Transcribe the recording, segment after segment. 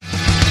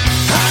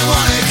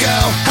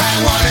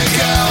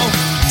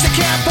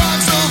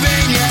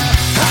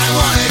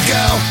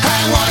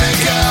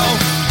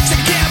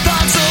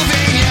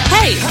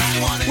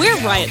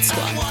Riot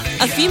Squad,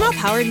 a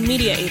female-powered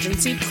media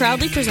agency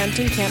proudly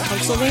presenting Camp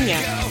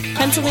Pennsylvania,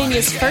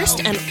 Pennsylvania's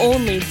first and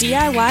only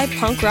DIY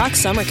punk rock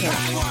summer camp.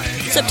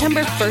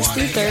 September 1st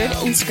through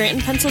 3rd in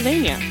Scranton,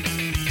 Pennsylvania.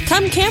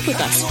 Come camp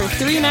with us for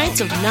 3 nights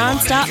of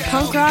non-stop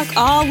punk rock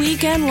all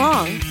weekend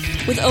long,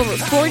 with over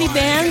 40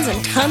 bands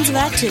and tons of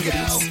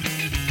activities.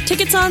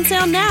 Tickets on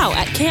sale now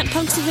at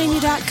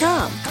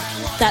camppunksylvania.com.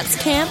 That's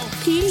camp,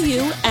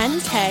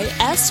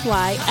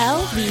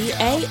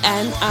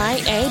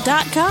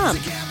 PUNKSYLVANIA.com.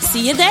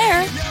 See you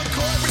there.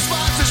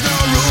 There's no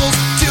rules.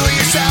 Do it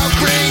yourself.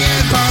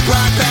 Bringing punk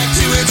rock back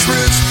to its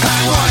roots.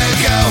 I wanna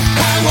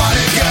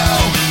go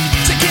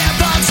to Camp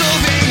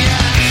Pennsylvania.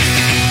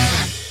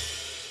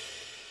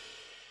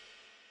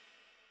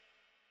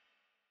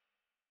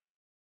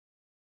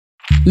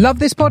 Love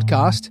this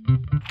podcast?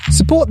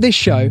 Support this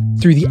show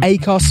through the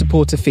Acast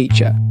supporter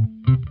feature.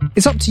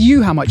 It's up to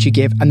you how much you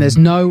give, and there's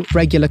no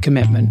regular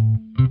commitment.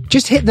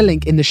 Just hit the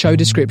link in the show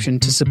description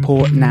to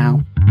support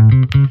now.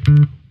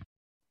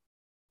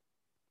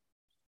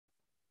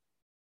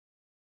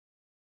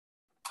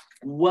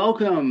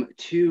 Welcome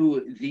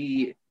to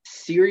the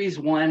Series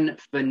 1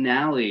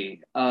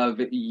 finale of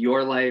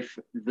Your Life,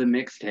 the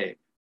Mixtape.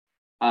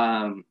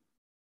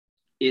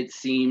 It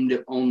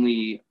seemed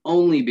only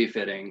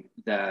befitting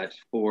that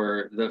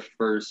for the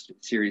first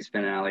series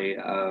finale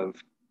of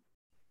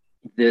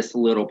this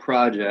little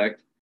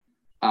project,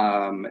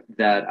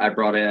 that I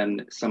brought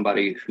in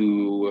somebody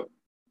who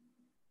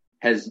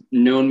has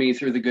known me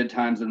through the good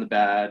times and the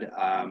bad,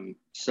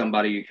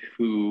 somebody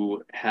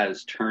who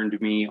has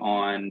turned me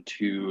on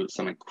to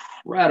some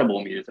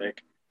incredible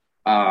music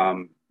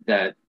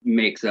that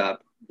makes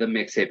up the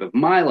mixtape of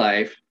my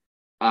life.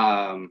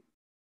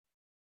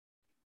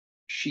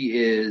 She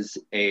is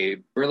a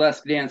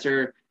burlesque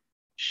dancer.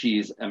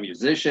 She's a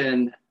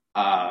musician.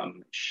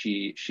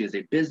 She is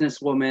a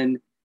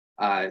businesswoman.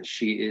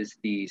 She is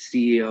the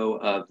CEO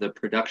of the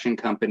production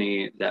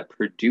company that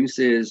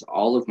produces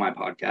all of my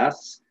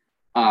podcasts.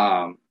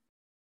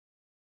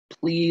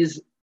 Please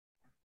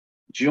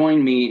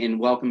join me in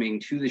welcoming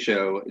to the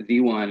show the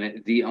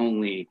one, the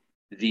only,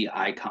 the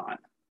icon,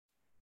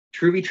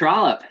 TRUVY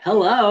TROLLOP.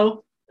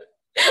 Hello.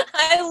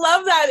 I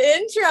love that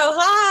intro.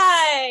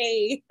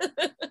 Hi.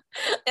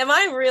 Am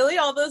I really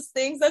all those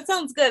things? That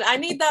sounds good. I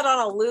need that on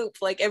a loop.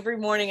 Like every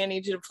morning I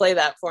need you to play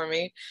that for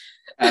me.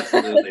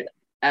 Absolutely.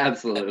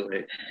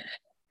 Absolutely.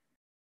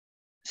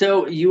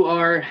 So you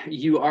are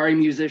a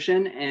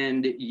musician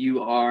and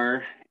you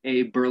are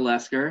a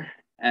burlesquer,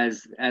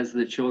 as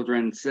the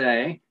children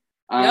say.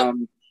 Yep.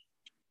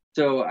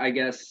 So I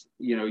guess,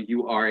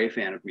 you are a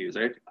fan of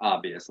music,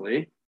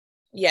 obviously.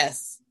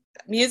 Yes.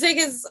 Music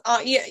is,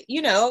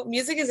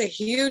 music is a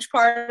huge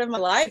part of my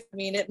life. I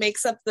mean, it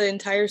makes up the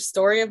entire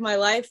story of my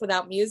life.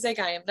 Without music,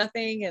 I am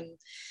nothing, and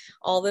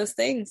all those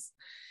things.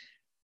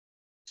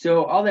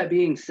 So all that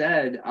being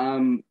said,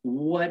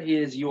 what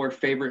is your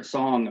favorite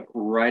song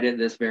right at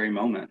this very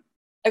moment?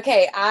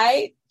 Okay,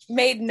 I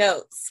made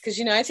notes because,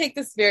 I take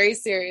this very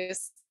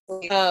seriously.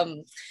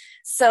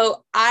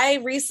 So I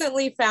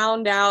recently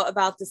found out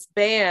about this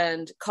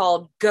band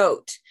called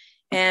GOAT.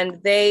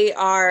 And they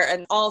are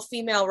an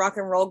all-female rock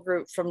and roll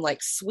group from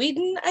like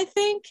Sweden, I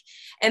think.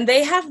 And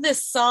they have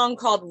this song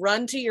called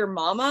Run to Your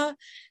Mama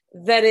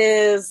that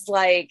is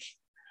like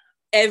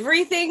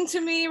everything to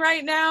me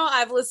right now.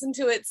 I've listened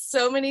to it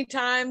so many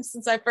times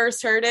since I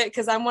first heard it,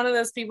 because I'm one of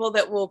those people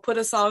that will put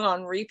a song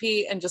on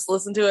repeat and just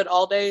listen to it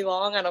all day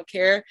long. I don't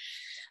care.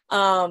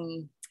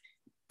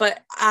 But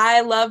I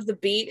love the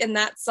beat in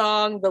that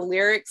song, the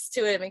lyrics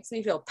to it. It makes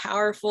me feel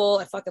powerful.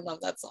 I fucking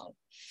love that song.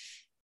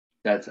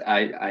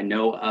 I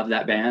know of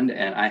that band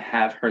and I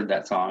have heard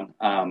that song.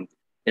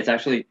 It's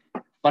actually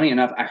funny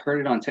enough, I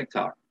heard it on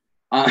TikTok.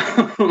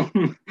 But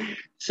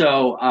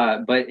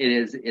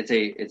it's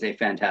a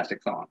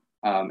fantastic song.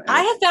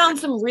 I have found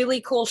some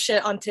really cool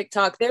shit on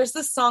TikTok. There's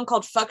this song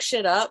called Fuck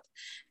Shit Up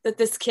that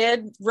this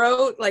kid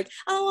wrote, like,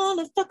 I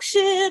wanna fuck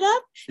shit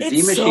up.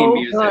 It's so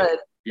music. Good.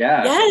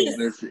 Yeah.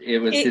 Yes.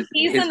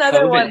 He's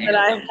another COVID one that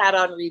I've had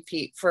on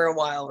repeat for a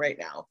while right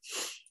now.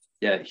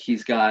 Yeah,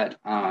 he's got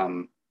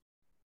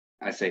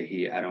I say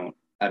he. I don't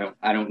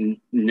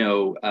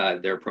know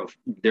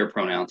their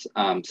pronouns.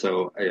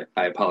 So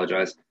I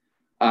apologize.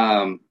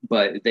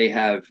 But they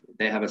have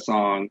a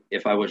song,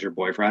 "If I Was Your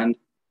Boyfriend."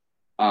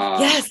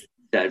 Yes,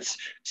 that's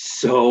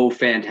so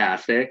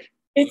fantastic.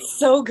 It's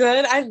so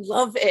good. I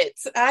love it.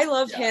 I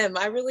love him.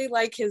 I really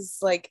like his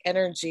like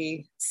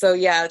energy. So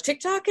yeah,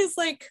 TikTok is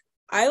like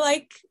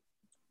I'm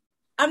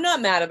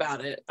not mad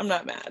about it. I'm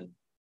not mad.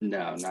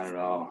 No, not at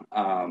all.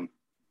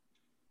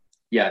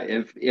 Yeah,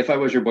 if I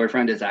Was Your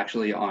Boyfriend is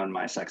actually on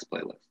my sex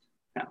playlist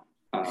now.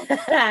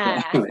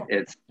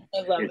 It's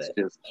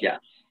just yeah.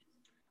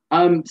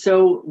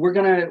 So we're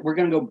gonna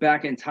go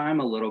back in time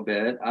a little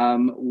bit.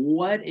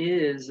 What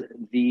is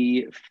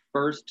the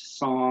first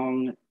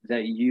song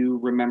that you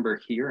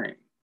remember hearing?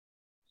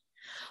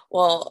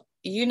 Well,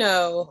 you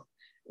know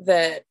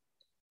that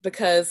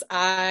because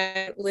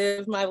I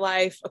live my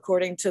life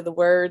according to the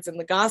words and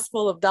the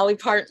gospel of Dolly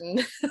Parton,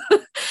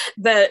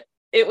 that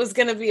it was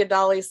going to be a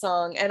Dolly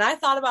song. And I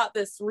thought about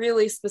this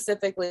really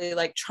specifically,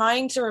 like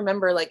trying to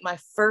remember like my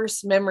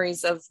first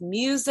memories of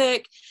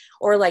music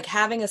or like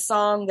having a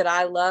song that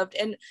I loved.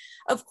 And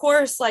of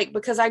course, like,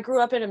 because I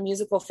grew up in a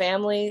musical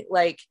family,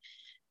 like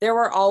there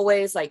were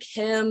always like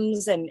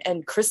hymns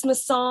and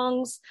Christmas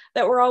songs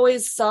that were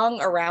always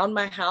sung around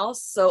my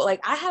house. So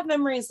like I have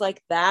memories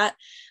like that,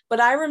 but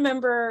I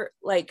remember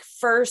like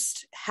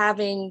first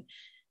having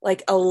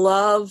like a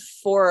love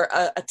for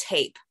a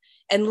tape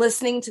and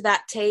listening to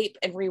that tape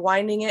and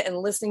rewinding it and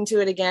listening to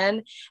it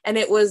again. And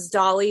it was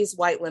Dolly's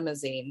White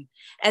Limousine.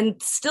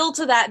 And still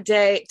to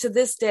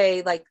this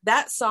day, like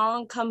that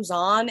song comes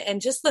on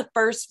and just the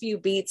first few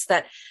beats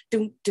that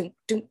doom, doom,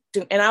 doom,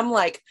 doom. And I'm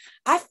like,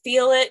 I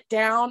feel it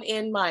down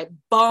in my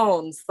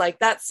bones. Like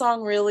that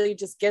song really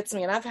just gets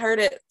me. And I've heard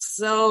it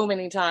so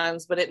many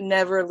times, but it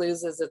never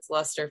loses its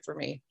luster for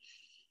me.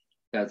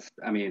 But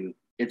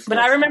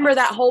I remember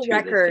that whole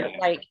record,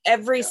 like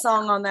every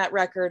song on that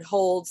record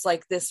holds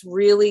like this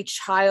really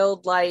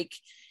childlike,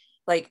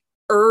 like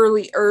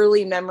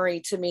early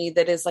memory to me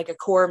that is like a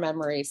core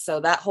memory. So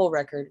that whole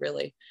record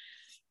really.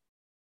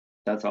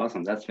 That's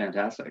awesome. That's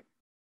fantastic.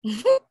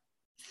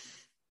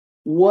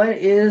 What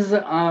is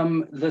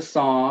the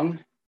song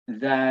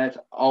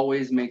that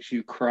always makes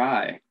you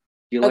cry?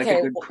 Do you like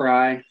a good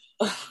cry?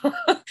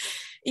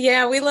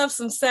 Yeah, we love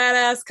some sad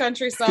ass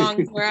country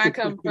songs where I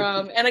come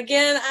from. And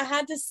again, I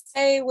had to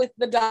stay with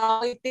the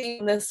Dolly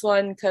theme, this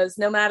one, because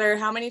no matter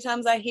how many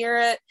times I hear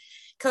it,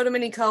 Coat of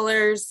Many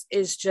Colors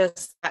is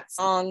just that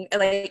song.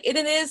 And like it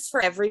is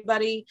for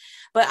everybody,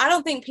 but I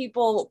don't think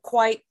people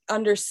quite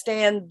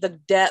understand the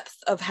depth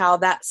of how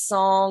that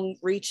song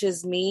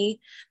reaches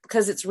me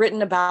because it's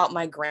written about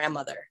my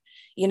grandmother.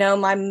 You know,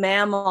 my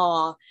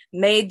mama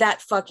made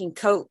that fucking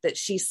coat that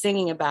she's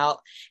singing about.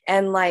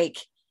 And like,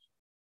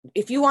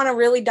 if you want to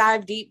really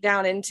dive deep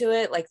down into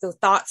it, like the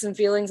thoughts and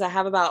feelings I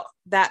have about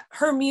that,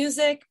 her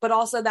music, but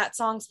also that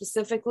song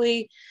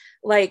specifically,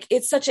 like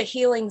it's such a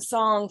healing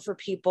song for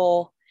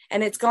people.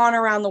 And it's gone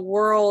around the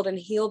world and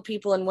healed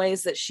people in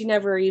ways that she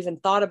never even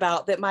thought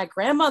about, that my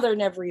grandmother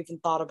never even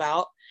thought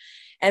about.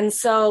 And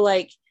so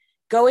like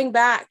going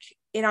back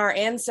in our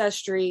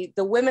ancestry,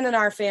 the women in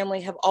our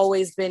family have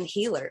always been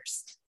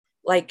healers,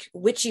 like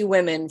witchy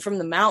women from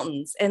the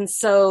mountains. And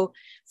so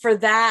for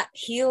that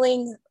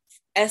healing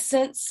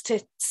essence to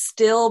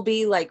still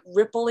be like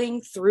rippling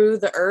through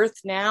the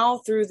earth now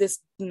through this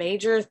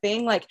major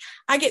thing, like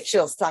I get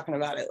chills talking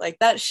about it. Like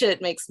that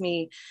shit makes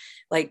me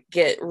like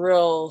get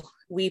real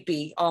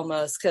weepy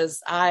almost,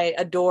 because I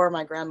adore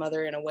my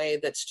grandmother in a way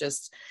that's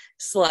just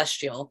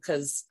celestial,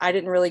 because I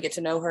didn't really get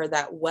to know her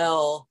that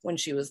well when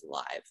she was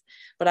alive,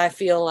 but I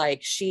feel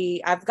like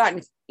I've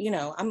gotten, you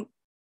know,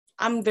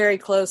 I'm very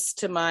close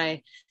to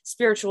my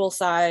spiritual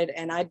side,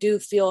 and I do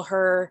feel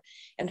her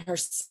and her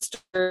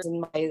sisters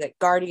and my like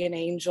guardian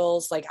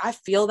angels. Like I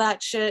feel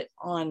that shit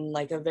on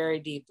like a very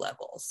deep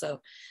level.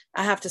 So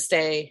I have to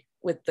stay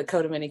with the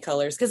Coat of Many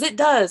Colors because it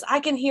does. I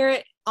can hear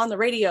it on the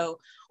radio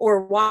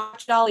or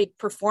watch Dolly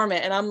perform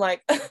it, and I'm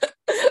like,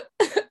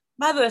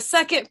 by the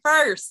second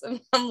verse,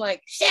 and I'm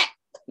like, shit.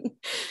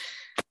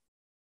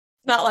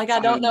 Not like I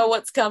don't know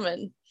what's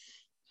coming.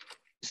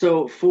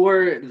 So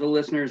for the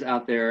listeners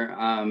out there,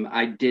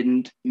 I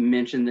didn't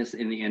mention this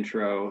in the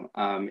intro.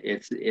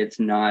 It's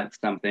not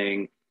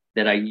something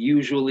that I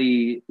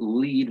usually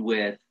lead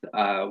with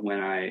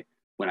when I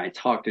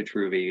talk to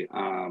TRUVY.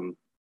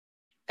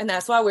 And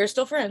that's why we're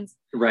still friends,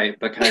 right?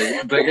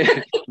 Because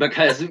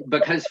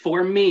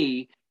for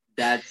me,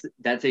 that's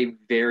a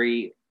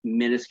very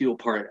minuscule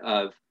part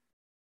of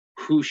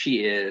who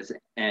she is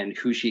and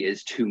who she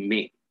is to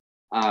me.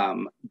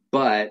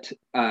 But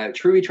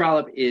TRUVY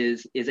TROLLOP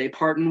is a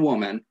parton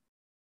woman,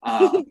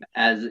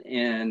 as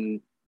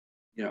in,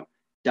 you know,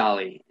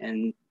 Dolly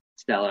and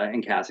Stella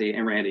and Cassie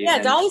and Randy. Yeah,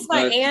 and Dolly's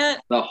my aunt.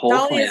 The whole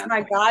Dolly clan is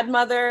my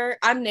godmother.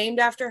 I'm named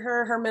after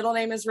her. Her middle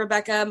name is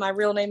Rebecca. My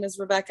real name is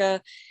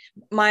Rebecca.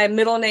 My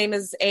middle name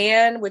is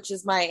Anne, which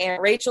is my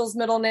Aunt Rachel's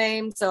middle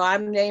name. So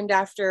I'm named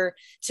after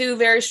two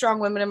very strong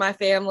women in my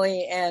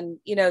family. And,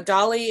 you know,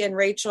 Dolly and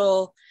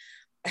Rachel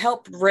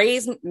helped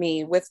raise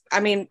me with, I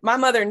mean, my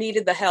mother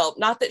needed the help.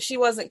 Not that she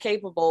wasn't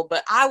capable,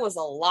 but I was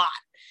a lot,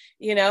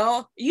 you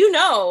know,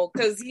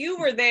 because you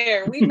were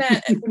there. We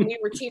met when we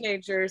were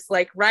teenagers,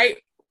 like right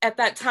at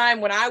that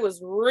time when I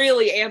was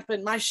really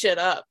amping my shit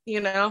up,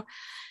 you know?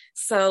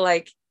 So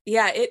like,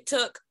 yeah, it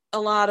took a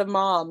lot of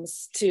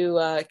moms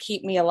to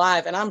keep me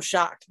alive. And I'm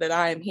shocked that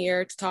I am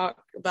here to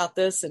talk about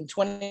this in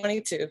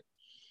 2022.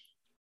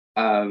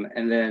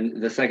 And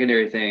then the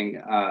secondary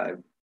thing I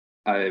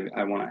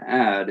want to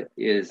add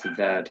is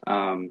that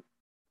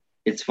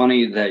it's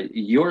funny that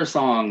your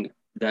song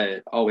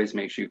that always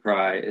makes you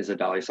cry is a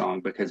Dolly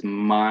song, because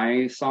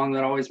my song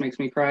that always makes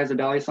me cry is a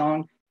Dolly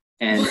song,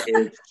 and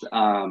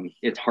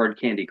it's Hard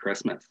Candy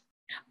Christmas.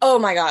 Oh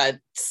my God.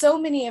 So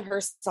many of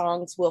her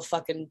songs will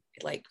fucking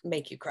like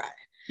make you cry.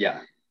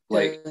 Yeah.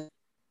 Like,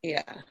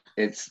 yeah.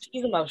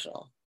 she's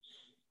emotional.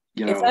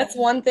 You If know, that's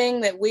one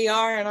thing that we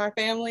are in our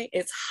family,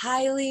 it's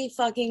highly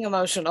fucking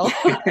emotional.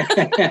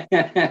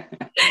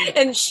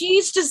 And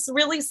she's just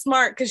really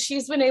smart because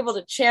she's been able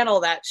to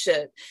channel that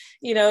shit.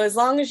 You know, as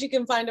long as you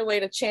can find a way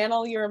to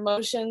channel your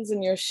emotions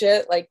and your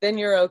shit, like then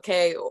you're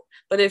okay.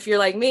 But if you're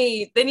like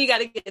me, then you got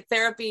to get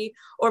therapy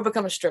or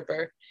become a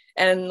stripper.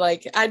 And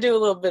like I do a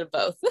little bit of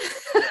both.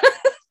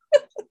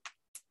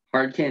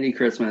 Hard Candy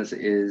Christmas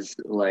is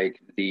like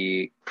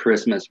the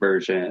Christmas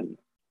version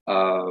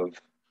of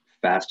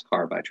Fast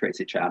Car by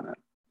Tracy Chapman.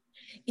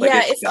 Like,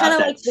 Yeah, it's kind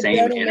of like the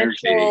same Joni energy.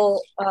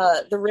 Mitchell,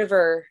 The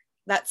River,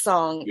 that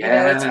song. Yeah. You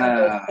know, it's one of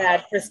those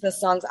sad Christmas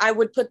songs. I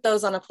would put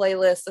those on a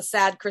playlist, a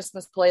sad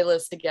Christmas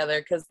playlist together,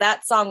 because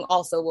that song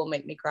also will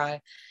make me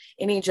cry.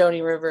 Any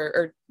Joni River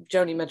or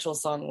Joni Mitchell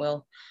song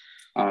will.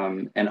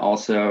 And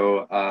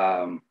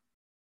also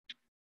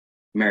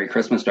Merry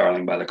Christmas,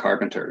 Darling by the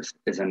Carpenters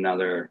is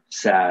another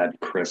sad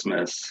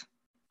Christmas.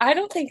 I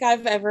don't think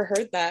I've ever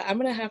heard that. I'm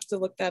going to have to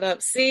look that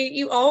up. See,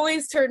 you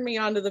always turn me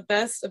on to the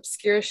best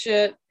obscure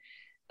shit.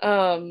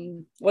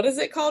 What is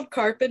it called?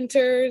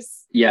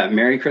 Carpenters? Yeah,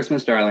 Merry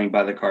Christmas, Darling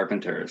by the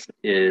Carpenters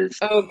is...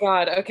 Oh,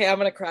 God. Okay, I'm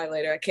going to cry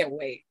later. I can't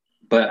wait.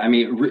 But, I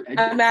mean...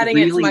 I'm adding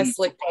it to my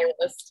Slick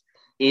playlist.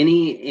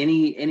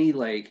 Any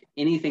like,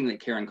 anything that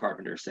Karen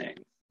Carpenter sings.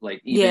 Like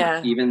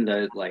even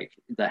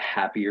the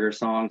happier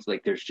songs,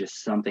 like there's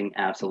just something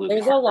absolutely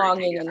there's a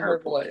longing in her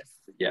voice.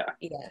 Yeah.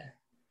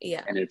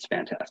 And it's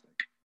fantastic.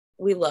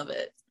 We love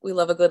it. We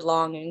love a good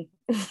longing.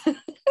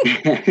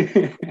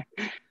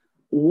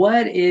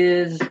 What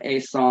is a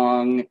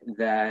song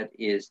that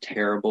is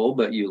terrible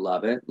but you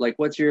love it? Like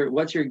what's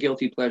your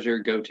guilty pleasure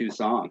go-to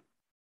song?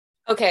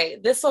 Okay,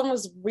 this one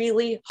was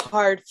really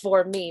hard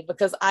for me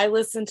because I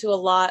listen to a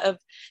lot of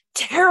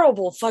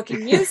terrible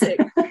fucking music.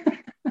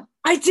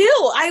 I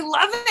do. I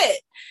love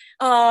it.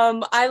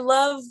 I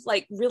love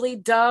like really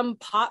dumb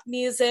pop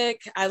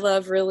music. I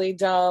love really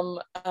dumb,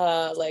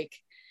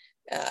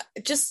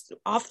 just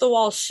off the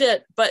wall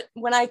shit. But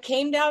when I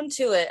came down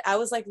to it, I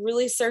was like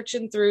really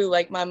searching through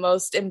like my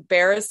most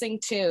embarrassing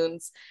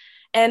tunes.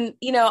 And,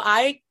 you know,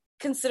 I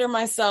consider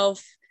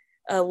myself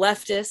a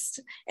leftist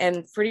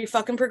and pretty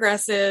fucking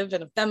progressive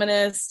and a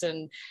feminist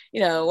and,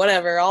 you know,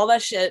 whatever, all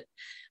that shit.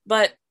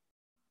 But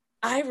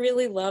I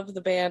really love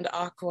the band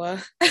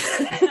Aqua.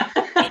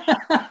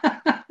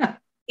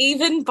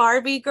 Even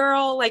Barbie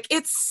Girl, like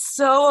it's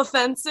so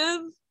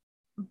offensive,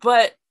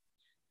 but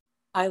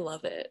I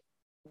love it.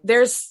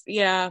 There's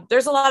a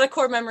lot of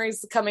core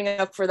memories coming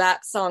up for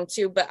that song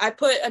too, but I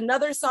put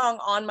another song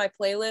on my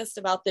playlist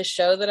about this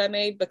show that I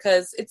made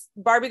because it's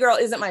Barbie Girl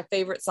isn't my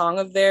favorite song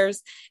of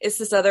theirs. It's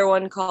this other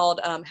one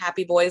called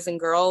Happy Boys and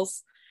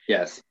Girls.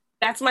 Yes.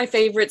 That's my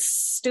favorite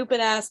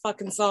stupid ass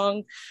fucking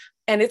song.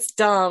 And it's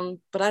dumb,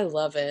 but I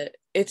love it.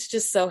 It's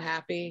just so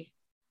happy.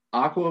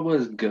 Aqua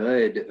was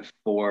good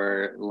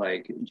for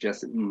like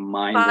just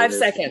mindless 5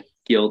 seconds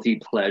guilty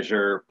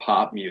pleasure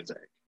pop music.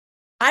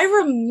 I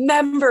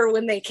remember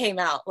when they came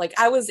out. Like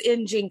I was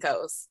in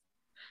Jinkos.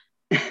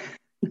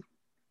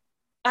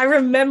 I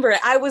remember it.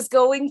 I was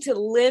going to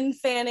Lynn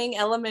Fanning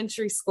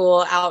Elementary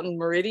School out in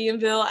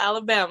Meridianville,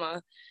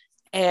 Alabama.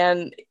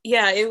 And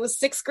yeah, it was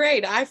 6th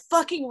grade. I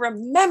fucking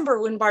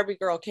remember when Barbie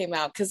Girl came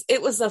out because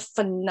it was a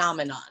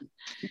phenomenon.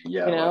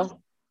 Yeah. You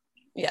know?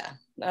 Yeah.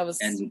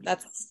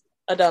 That's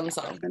a dumb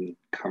song. And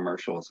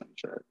commercials and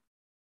shit.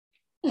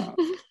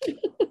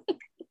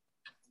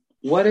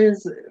 What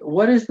is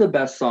the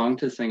best song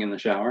to sing in the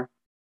shower?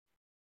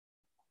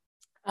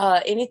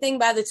 Anything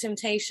by the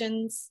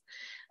Temptations.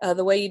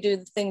 The Way You Do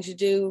the Things You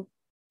Do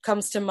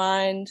comes to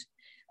mind.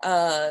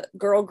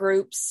 Girl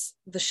groups,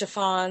 the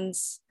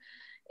Chiffons.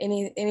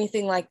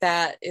 Anything like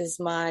that is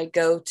my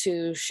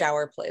go-to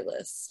shower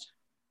playlist.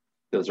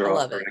 Those are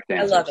all correct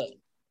answers. I love it.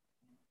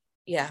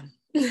 Yeah.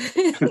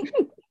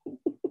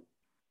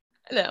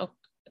 I know.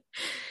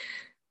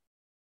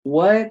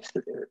 What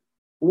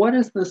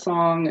is the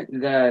song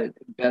that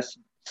best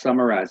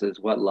summarizes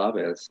what love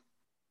is?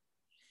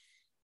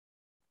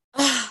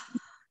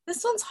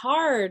 This one's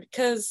hard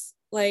because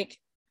like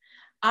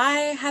I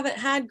haven't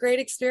had great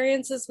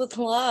experiences with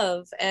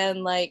love,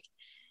 and like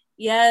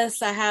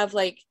yes, I have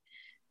like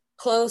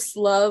close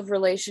love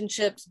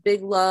relationships,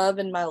 big love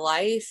in my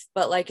life,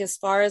 but like as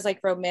far as like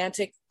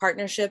romantic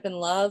partnership and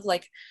love,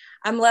 like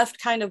I'm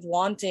left kind of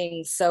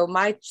wanting. So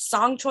my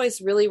song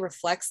choice really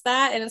reflects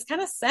that, and it's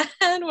kind of sad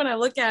when I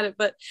look at it.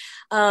 But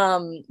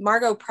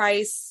Margot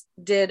Price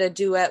did a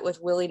duet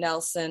with Willie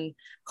Nelson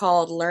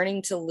called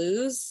 "Learning to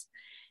Lose,"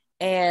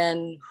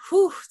 and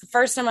the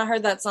first time I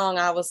heard that song,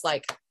 I was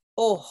like,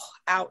 "Oh,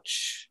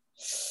 ouch!"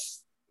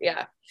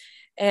 Yeah,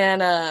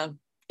 and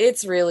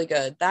it's really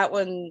good. That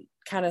one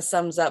kind of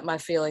sums up my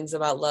feelings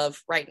about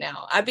love right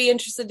now. I'd be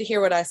interested to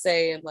hear what I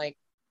say in like,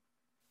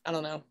 I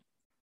don't know,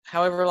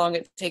 however long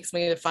it takes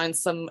me to find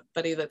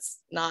somebody that's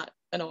not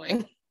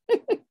annoying.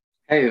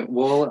 Hey,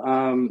 well,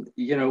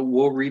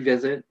 we'll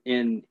revisit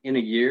in a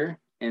year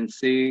and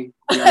see.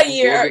 A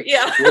year,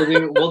 yeah.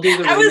 We'll do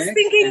the I was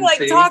thinking like,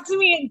 see. talk to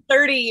me in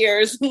 30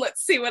 years and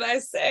let's see what I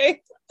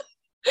say.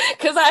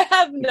 because I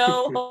have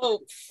no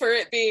hope for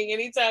it being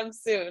anytime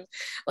soon.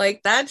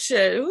 Like that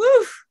shit,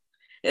 whew,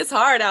 it's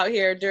hard out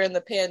here during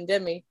the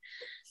pandemic.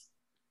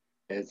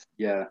 It's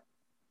yeah.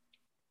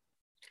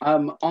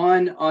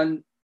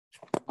 On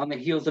the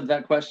heels of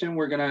that question,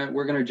 we're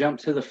gonna jump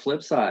to the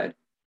flip side.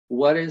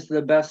 What is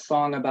the best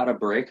song about a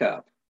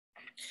breakup?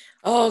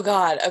 Oh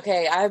God.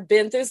 Okay. I've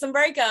been through some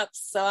breakups.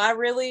 So I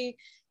really,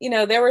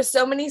 there were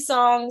so many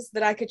songs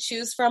that I could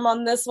choose from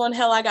on this one.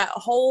 Hell, I got a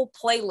whole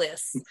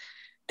playlist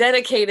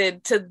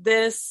dedicated to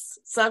this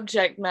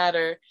subject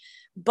matter.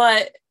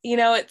 But,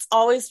 it's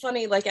always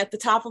funny. Like at the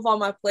top of all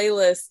my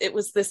playlists, it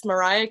was this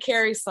Mariah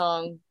Carey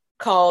song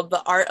called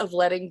The Art of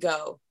Letting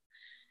Go.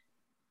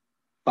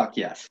 Fuck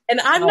yes.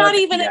 And I'm not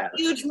even yes. a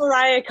huge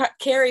Mariah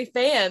Carey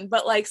fan,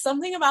 but like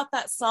something about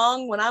that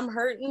song when I'm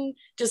hurting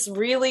just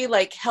really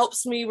like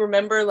helps me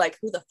remember like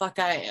who the fuck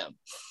I am.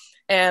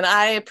 And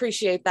I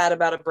appreciate that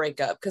about a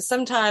breakup because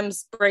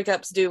sometimes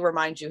breakups do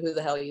remind you who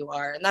the hell you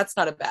are. And that's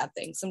not a bad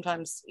thing.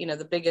 Sometimes,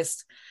 the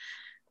biggest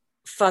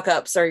fuck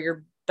ups are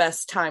your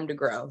best time to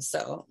grow.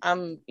 So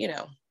I'm,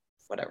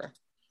 whatever.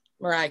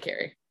 Mariah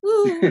Carey.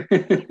 Woo.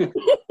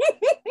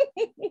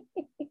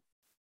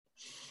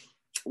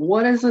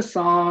 What is a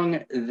song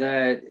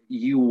that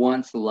you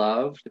once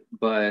loved,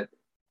 but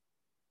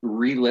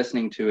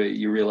re-listening to it,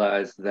 you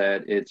realize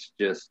that it's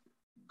just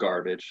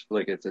garbage,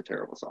 like it's a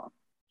terrible song?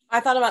 I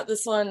thought about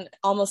this one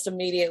almost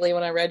immediately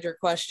when I read your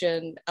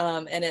question,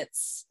 and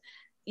it's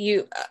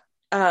you.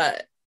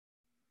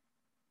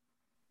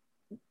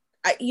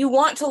 You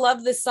want to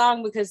love this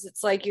song because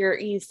it's like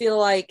you feel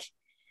like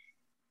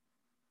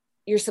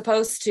you're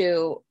supposed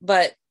to,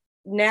 but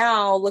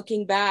now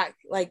looking back,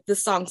 like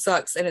this song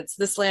sucks, and it's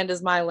 "This Land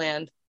Is My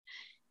Land,"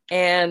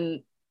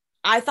 and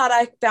I thought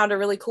I found a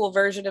really cool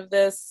version of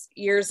this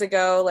years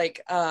ago.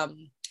 Like,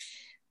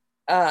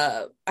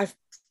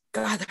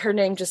 God, her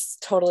name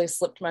just totally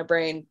slipped my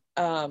brain.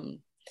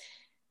 Who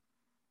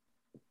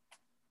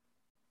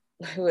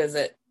is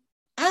it?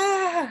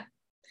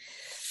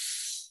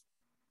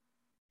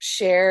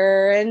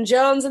 Sharon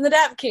Jones and the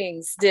Dap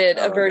Kings did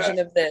a version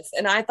of this.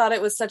 And I thought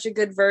it was such a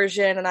good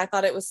version. And I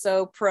thought it was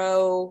so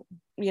pro,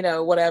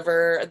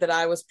 whatever, that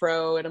I was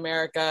pro in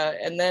America.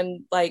 And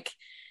then like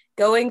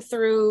going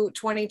through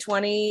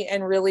 2020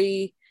 and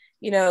really,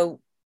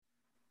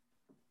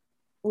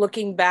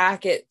 looking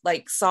back at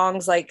like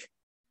songs like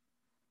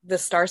the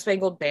Star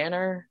Spangled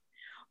Banner,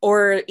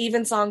 or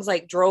even songs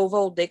like Drove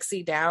Old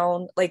Dixie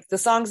Down, like the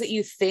songs that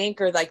you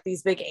think are like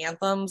these big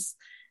anthems,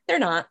 they're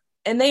not.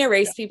 And they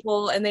erase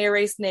people, and they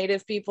erase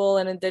Native people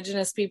and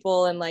Indigenous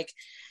people. And like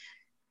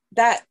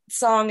that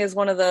song is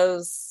one of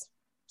those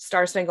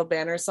Star Spangled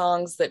Banner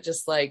songs that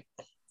just like,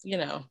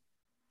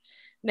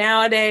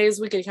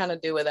 nowadays we could kind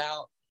of do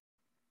without.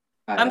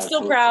 I'm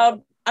still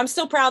proud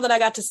that I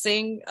got to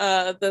sing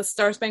the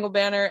Star Spangled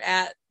Banner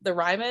at the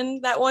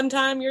Ryman that one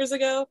time years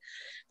ago.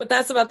 But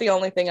that's about the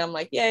only thing I'm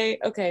like, yay,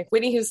 okay.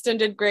 Whitney Houston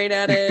did great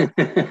at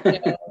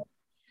it.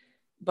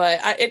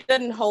 But it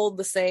doesn't hold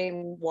the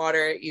same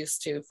water it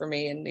used to for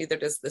me, and neither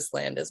does This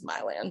Land Is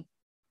My Land.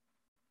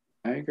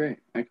 I agree.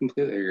 I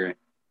completely agree.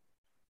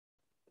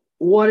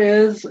 What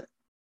is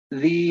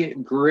the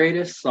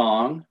greatest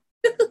song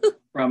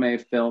from a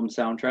film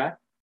soundtrack?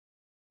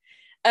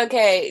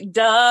 Okay,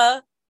 duh,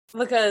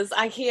 because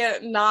I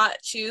can't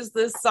not choose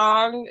this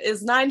song,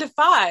 is 9 to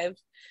 5.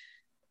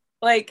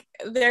 Like,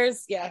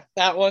 there's,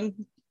 that one.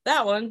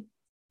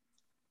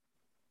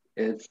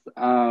 It's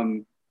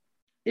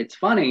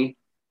funny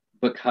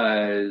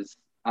because,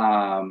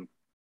 in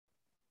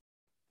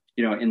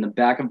the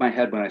back of my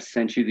head, when I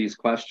sent you these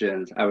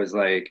questions, I was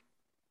like,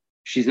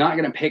 she's not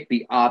going to pick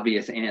the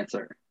obvious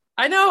answer.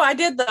 I know, I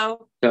did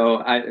though. So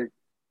I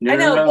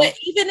know, but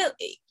even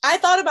I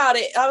thought about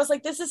it. I was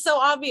like, this is so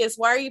obvious.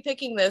 Why are you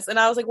picking this? And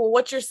I was like, well,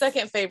 what's your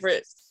second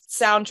favorite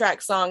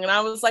soundtrack song? And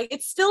I was like,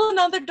 it's still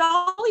another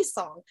Dolly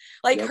song,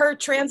 like her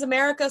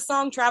Transamerica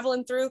song,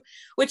 Traveling Through,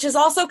 which is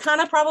also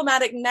kind of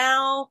problematic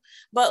now,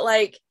 but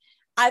like,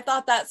 I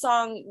thought that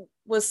song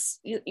was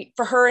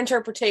for her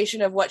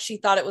interpretation of what she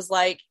thought it was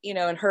like,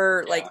 and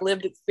her like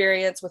lived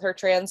experience with her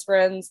trans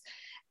friends.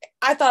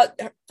 I thought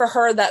for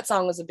her that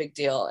song was a big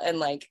deal, and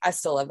like I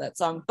still love that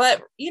song.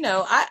 But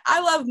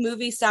I love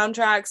movie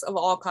soundtracks of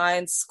all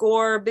kinds.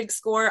 Big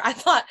score. I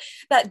thought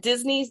that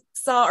Disney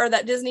song, or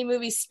that Disney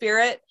movie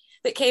Spirit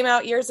that came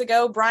out years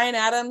ago, Bryan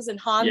Adams and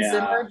Hans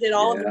Zimmer did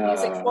all of the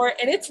music for it,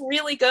 and it's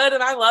really good,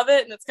 and I love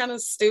it, and it's kind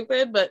of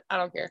stupid, but I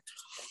don't care.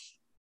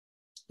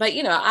 But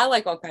I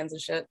like all kinds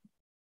of shit.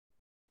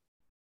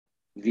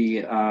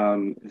 The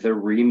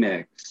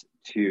remix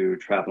to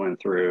Traveling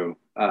Through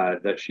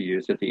that she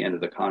used at the end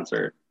of the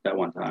concert that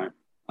one time.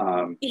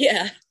 Hot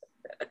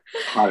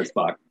as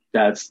fuck.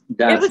 That's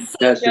just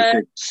such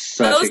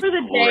those were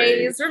the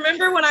days.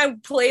 Remember when I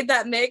played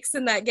that mix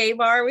in that gay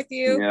bar with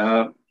you?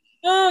 Yeah.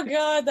 Oh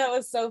God, that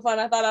was so fun.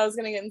 I thought I was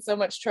gonna get in so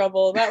much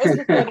trouble. That was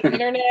before the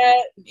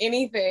internet,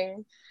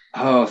 anything.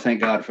 Oh,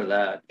 thank God for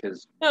that,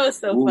 because that was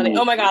so funny.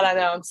 Oh my God, I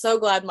know. I'm so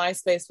glad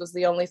MySpace was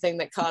the only thing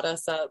that caught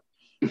us up.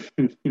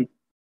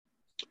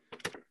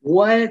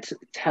 What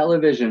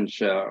television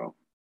show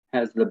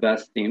has the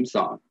best theme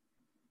song?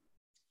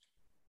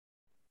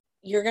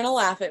 You're gonna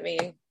laugh at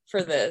me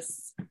for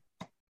this,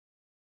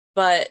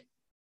 but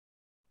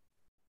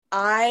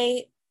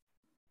I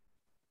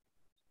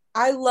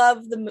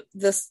love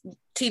this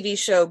TV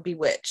show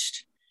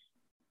Bewitched.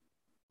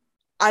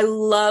 I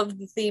love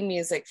the theme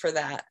music for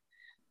that.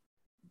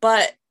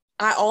 But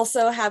I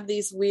also have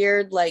these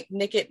weird like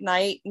Nick at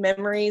Night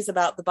memories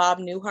about the Bob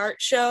Newhart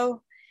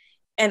show.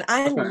 And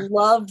I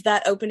loved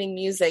that opening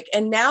music.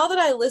 And now that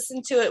I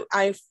listen to it,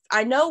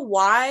 I know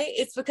why.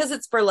 It's because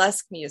it's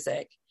burlesque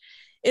music.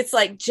 It's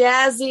like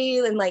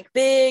jazzy and like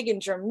big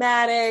and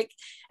dramatic.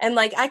 And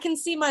like I can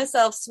see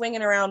myself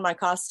swinging around my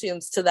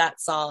costumes to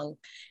that song.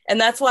 And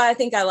that's why I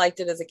think I liked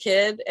it as a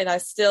kid. And I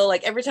still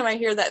like every time I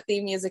hear that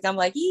theme music, I'm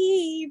like,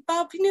 yee,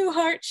 Bob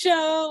Newhart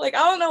show. Like I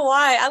don't know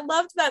why. I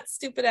loved that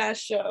stupid ass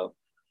show.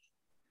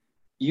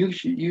 You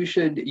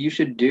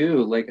should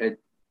do like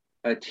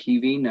a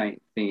TV night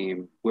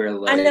theme where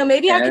like I know,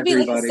 maybe I could be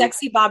like a everybody.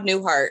 sexy Bob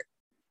Newhart.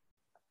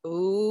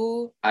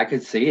 Ooh. I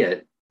could see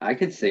it. I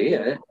could see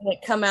it.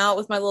 Like come out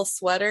with my little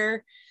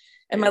sweater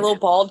and my little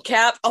bald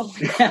cap. Oh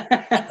my God.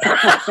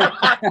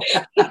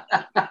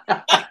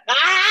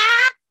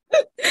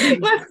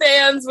 My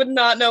fans would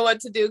not know what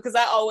to do because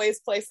I always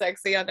play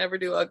sexy. I never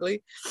do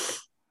ugly.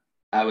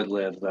 I would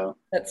live though.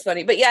 That's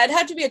funny. But yeah, it'd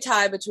have to be a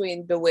tie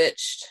between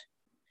Bewitched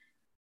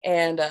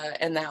and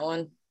that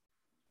one.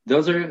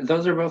 Those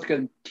are both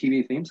good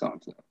TV theme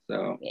songs though.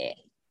 So yeah.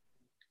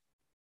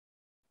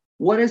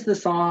 What is the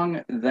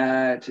song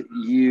that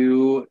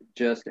you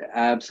just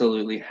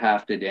absolutely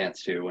have to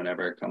dance to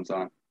whenever it comes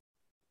on?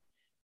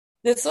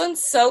 This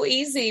one's so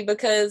easy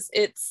because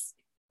it's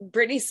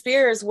Britney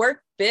Spears'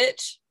 Work,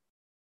 Bitch.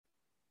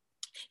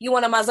 You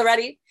want a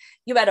Maserati?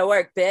 You better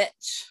work,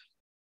 bitch.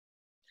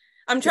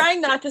 I'm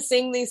trying not to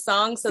sing these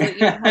songs so that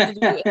you don't have to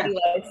do any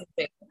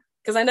licensing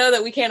because I know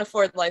that we can't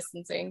afford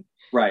licensing.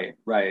 Right.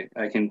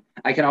 I can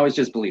always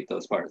just bleep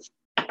those parts.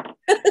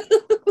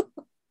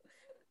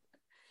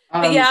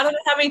 But yeah, I don't know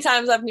how many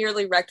times I've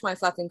nearly wrecked my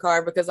fucking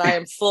car because I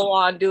am full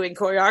on doing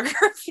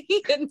choreography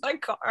in my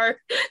car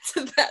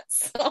to that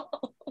song.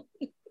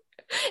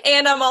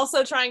 And I'm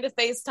also trying to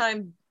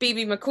FaceTime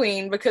BB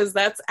McQueen because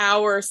that's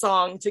our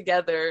song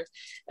together.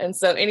 And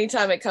so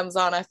anytime it comes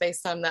on, I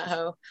FaceTime that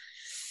hoe.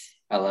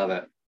 I love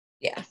it.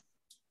 Yeah.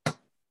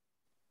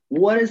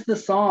 What is the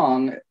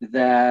song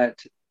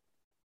that,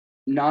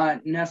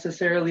 not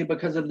necessarily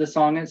because of the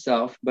song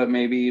itself, but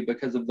maybe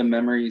because of the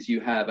memories you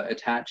have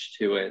attached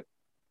to it,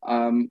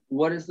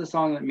 what is the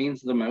song that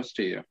means the most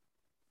to you?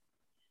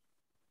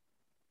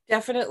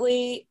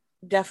 Definitely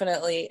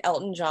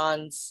Elton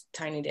John's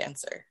Tiny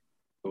Dancer.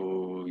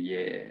 Oh,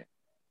 yeah.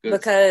 Good.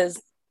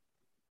 Because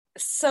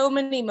so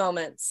many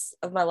moments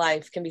of my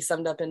life can be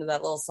summed up into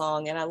that little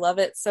song. And I love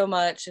it so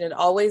much. And it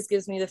always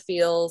gives me the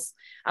feels.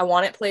 I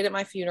want it played at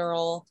my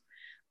funeral.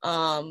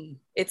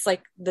 It's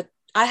like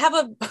I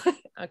have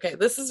okay,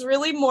 this is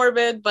really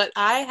morbid, but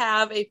I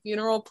have a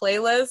funeral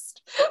playlist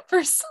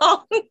for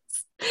songs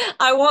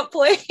I want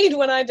played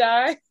when I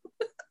die.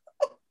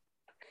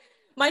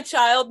 My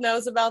child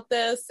knows about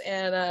this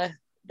and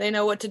they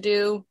know what to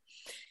do.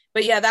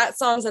 But yeah, that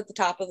song's at the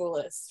top of the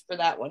list for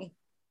that one.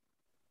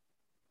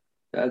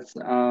 That's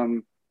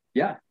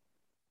yeah.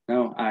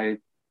 No, I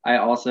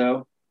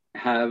also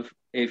have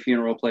a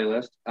funeral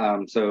playlist.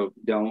 So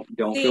don't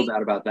feel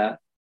bad about that.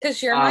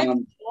 Because you're my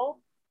people.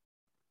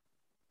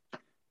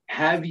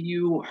 Have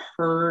you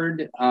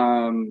heard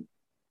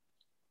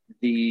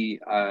the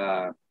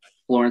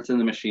Florence and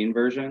the Machine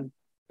version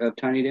of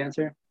Tiny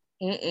Dancer?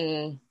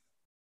 Mm-mm.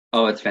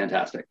 Oh, it's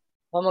fantastic.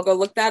 I'm gonna go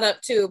look that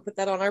up too. Put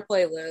that on our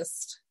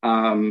playlist.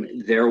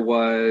 There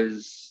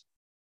was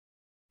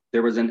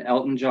an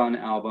Elton John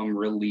album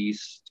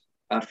released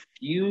a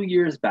few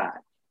years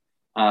back.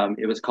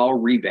 It was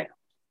called Revamp,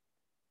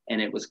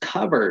 and it was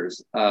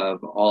covers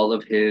of all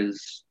of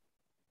his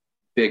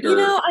bigger. You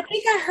know, I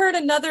think I heard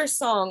another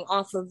song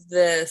off of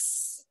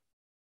this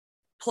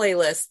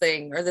playlist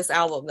thing or this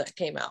album that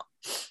came out.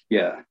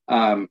 Yeah.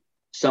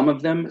 Some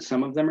of them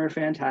are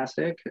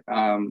fantastic.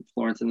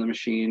 Florence and the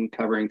Machine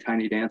covering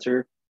Tiny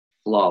Dancer,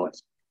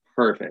 flawless,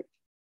 perfect.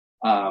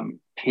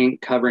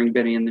 Pink covering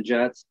Benny and the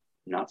Jets,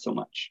 not so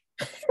much.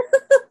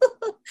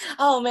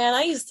 Oh man,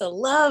 I used to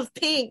love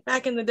Pink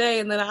back in the day,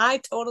 and then I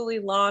totally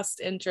lost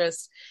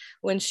interest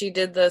when she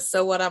did the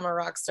 "So What, I'm a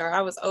Rock Star."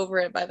 I was over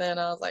it by then.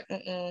 I was like,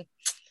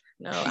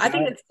 no. I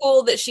think it's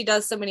cool that she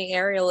does so many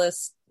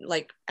aerialist,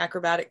 like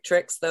acrobatic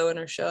tricks, though, in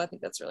her show. I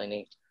think that's really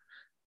neat.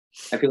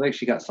 I feel like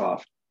she got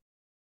soft.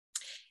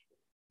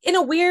 In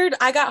a weird,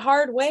 I got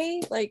hard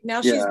way. Like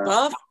now she's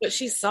buff, but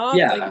she's soft.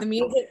 Yeah. Like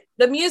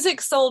the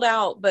music sold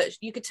out, but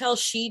you could tell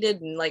she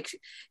didn't. Like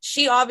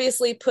she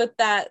obviously put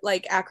that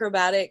like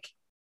acrobatic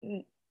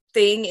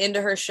thing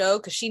into her show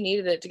because she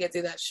needed it to get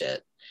through that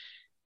shit.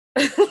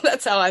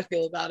 That's how I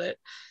feel about it.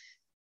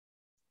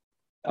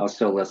 I'll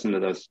still listen to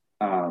those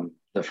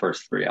the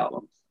first 3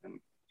 albums.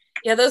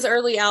 Yeah, those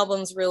early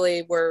albums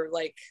really were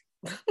like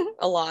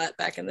a lot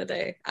back in the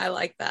day. I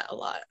like that a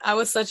lot. I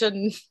was such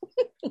a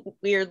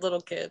weird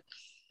little kid.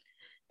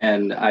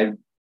 And I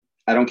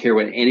don't care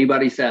what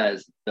anybody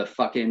says, the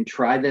fucking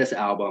Try This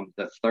album,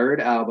 the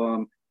third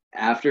album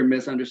after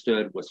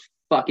Misunderstood, was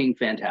fucking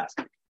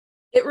fantastic.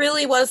 It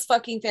really was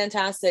fucking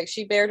fantastic.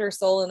 She bared her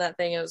soul in that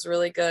thing. It was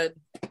really good.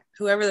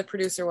 Whoever the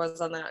producer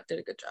was on that did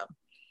a good job.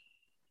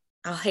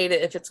 I'll hate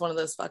it if it's one of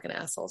those fucking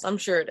assholes. I'm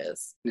sure it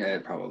is. Yeah,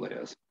 it probably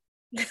is.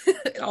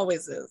 It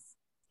always is.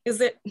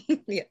 Is it?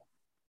 Yeah.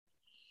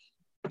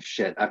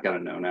 Shit, I've got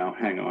to know now.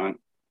 Hang on.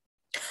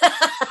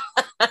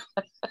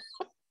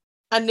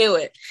 I knew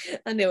it.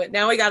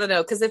 Now we got to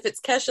know, because if it's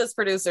Kesha's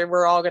producer,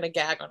 we're all going to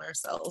gag on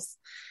ourselves.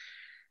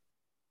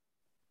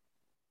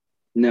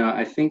 No,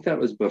 I think that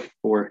was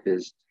before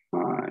his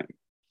time.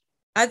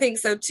 I think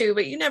so too,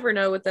 but you never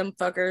know with them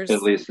fuckers.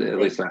 At least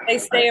they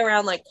stay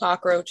around like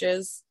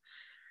cockroaches.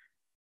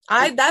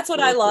 That's what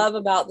I love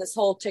about this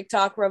whole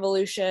TikTok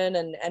revolution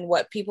and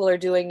what people are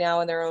doing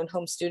now in their own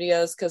home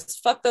studios, because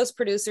fuck those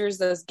producers.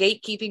 Those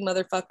gatekeeping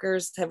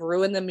motherfuckers have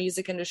ruined the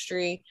music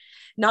industry.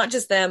 Not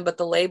just them, but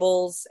the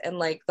labels, and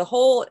like the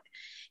whole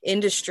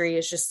industry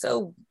is just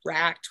so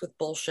racked with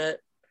bullshit.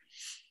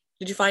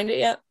 Did you find it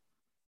yet?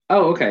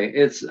 Oh, okay.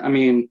 It's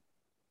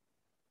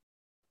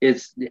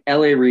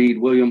L.A. Reid,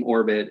 William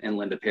Orbit, and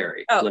Linda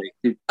Perry. Oh,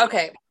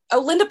 okay.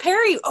 Oh, Linda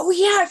Perry. Oh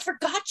yeah, I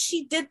forgot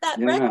she did that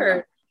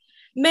record.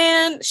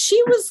 Man,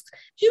 she was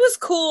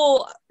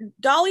cool.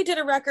 Dolly did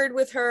a record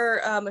with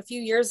her a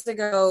few years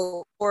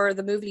ago for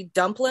the movie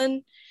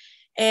Dumplin',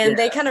 and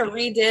they kind of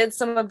redid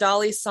some of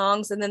Dolly's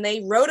songs, and then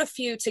they wrote a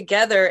few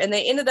together, and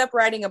they ended up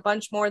writing a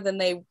bunch more than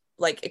they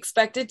like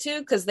expected to,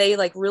 because they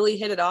like really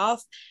hit it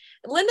off.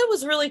 Linda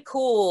was really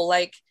cool.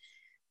 Like,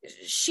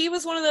 she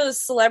was one of those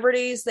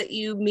celebrities that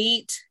you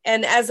meet,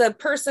 and as a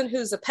person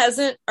who's a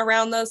peasant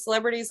around those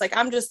celebrities, like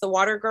I'm just the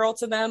water girl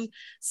to them.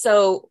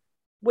 So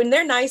when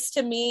they're nice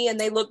to me and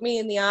they look me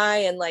in the eye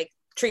and like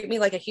treat me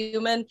like a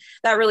human,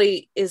 that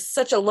really is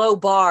such a low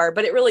bar,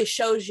 but it really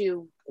shows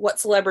you what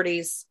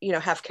celebrities, you know,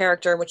 have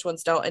character and which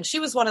ones don't. And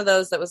she was one of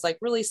those that was like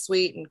really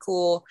sweet and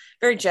cool,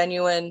 very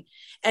genuine,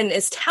 and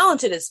as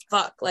talented as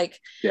fuck. Like,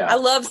 I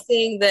love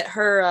seeing that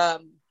her,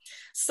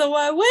 So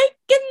I Wake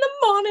in the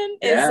Morning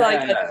is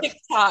like a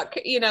TikTok,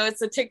 you know,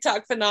 it's a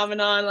TikTok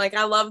phenomenon. Like,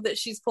 I love that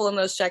she's pulling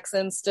those checks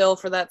in still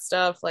for that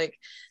stuff. Like,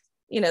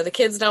 you know, the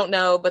kids don't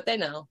know, but they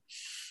know.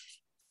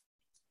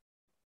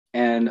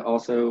 And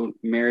also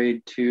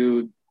married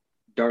to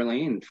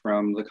Darlene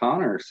from The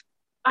Connors.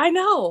 I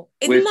know.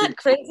 Isn't that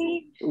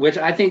crazy? Which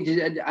I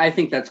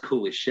think that's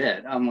cool as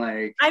shit. I'm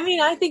like, I mean,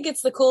 I think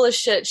it's the coolest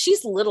shit.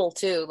 She's little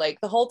too. Like,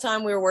 the whole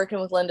time we were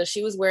working with Linda,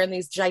 she was wearing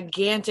these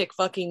gigantic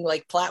fucking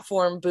like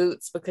platform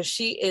boots because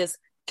she is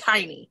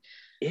tiny.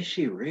 Is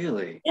she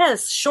really?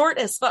 Yes, short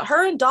as fuck.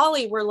 Her and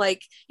Dolly were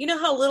like, you know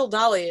how little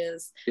Dolly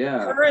is? Yeah.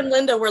 Her and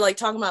Linda were like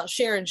talking about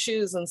sharing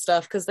shoes and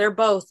stuff because they're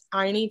both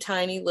tiny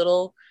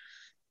little,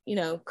 you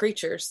know,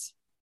 creatures.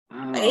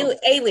 Oh.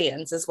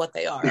 Aliens is what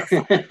they are.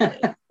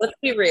 Let's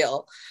be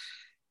real.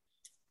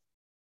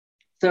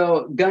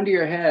 So, gun to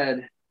your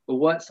head,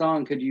 what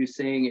song could you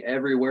sing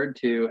every word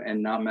to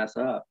and not mess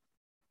up?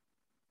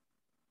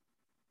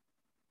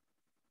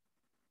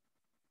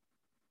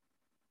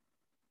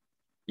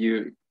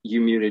 You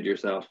muted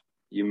yourself.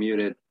 You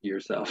muted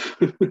yourself.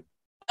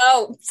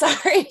 Oh,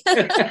 sorry.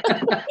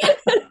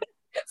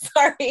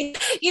 Sorry.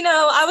 You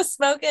know, I was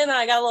smoking and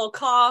I got a little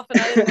cough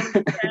and I didn't want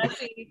to be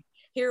trashy.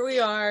 Here we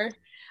are.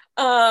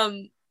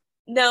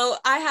 No,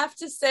 I have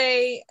to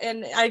say,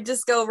 and I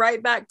just go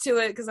right back to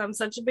it because I'm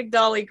such a big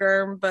Dolly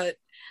germ, but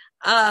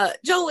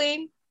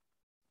Jolene,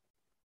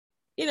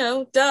 you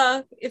know,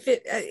 duh. If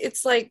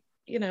it's like,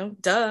 you know,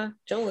 duh,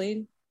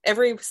 Jolene.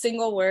 Every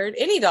single word,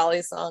 any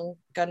Dolly song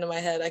gun to my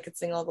head, I could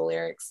sing all the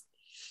lyrics.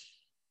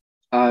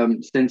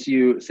 Since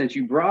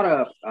you brought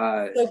up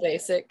so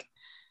basic.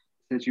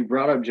 Since you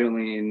brought up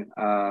Jolene,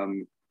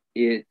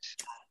 it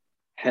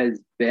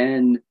has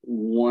been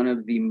one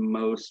of the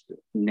most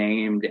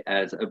named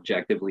as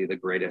objectively the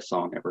greatest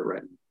song ever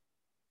written.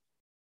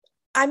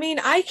 I mean,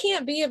 I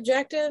can't be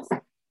objective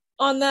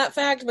on that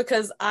fact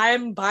because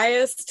I'm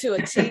biased to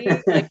a T.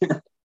 Like,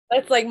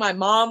 that's like my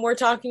mom we're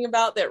talking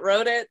about that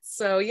wrote it.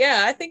 So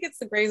yeah, I think it's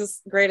the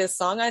greatest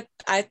song.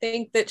 I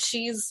think that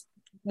she's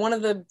one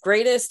of the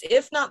greatest,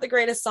 if not the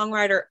greatest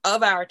songwriter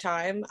of our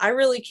time. I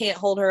really can't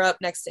hold her up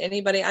next to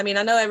anybody. I mean,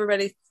 I know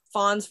everybody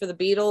fawns for the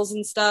Beatles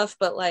and stuff,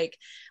 but like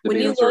when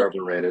you look, are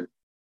overrated.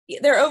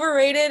 They're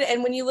overrated,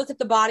 and when you look at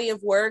the body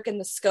of work and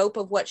the scope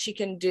of what she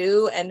can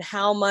do and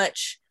how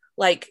much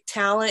like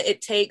talent it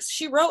takes,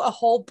 she wrote a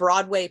whole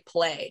Broadway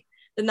play,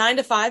 the 9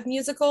 to 5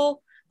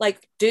 musical.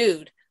 Like,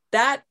 dude,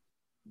 that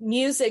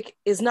music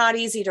is not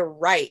easy to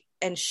write,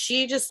 and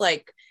she just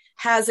like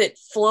has it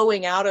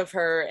flowing out of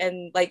her,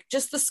 and like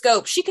just the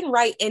scope, she can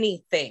write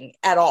anything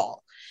at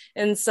all.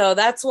 And so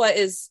that's what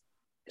is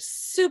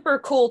super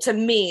cool to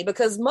me,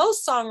 because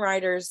most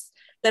songwriters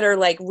that are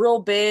like real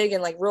big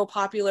and like real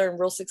popular and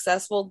real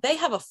successful, they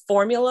have a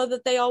formula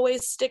that they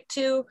always stick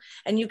to,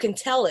 and you can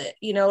tell it,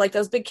 you know, like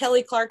those big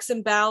Kelly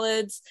Clarkson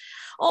ballads,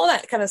 all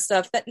that kind of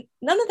stuff. That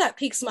none of that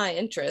piques my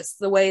interest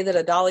the way that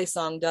a Dolly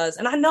song does.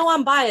 And I know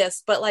I'm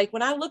biased, but like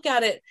when I look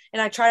at it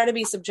and I try to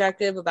be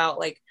subjective about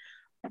like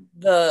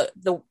the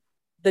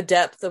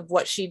depth of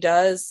what she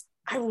does,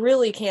 I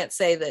really can't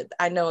say that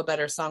I know a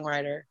better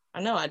songwriter.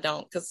 I know I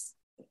don't, because,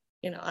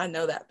 you know, I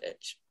know that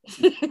bitch.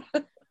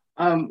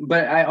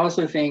 But I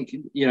also think,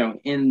 you know,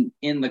 in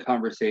the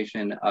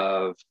conversation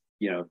of,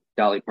 you know,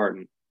 Dolly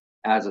Parton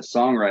as a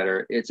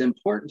songwriter, it's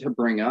important to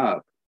bring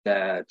up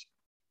that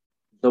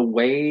the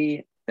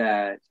way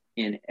that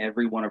in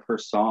every one of her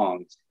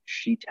songs,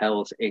 she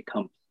tells a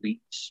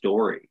complete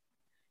story.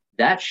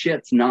 That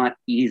shit's not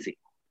easy.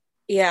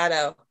 Yeah, I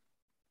know.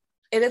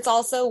 And it's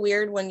also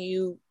weird when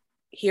you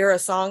hear a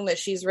song that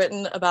she's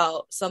written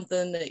about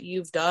something that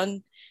you've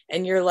done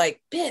and you're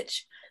like,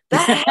 bitch,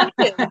 that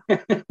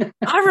happened.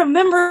 I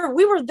remember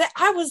we were there.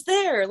 I was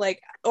there.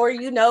 Like, or,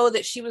 you know,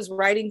 that she was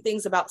writing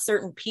things about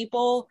certain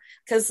people.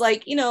 Cause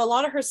like, you know, a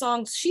lot of her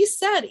songs, she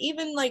said,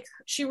 even like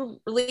she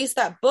released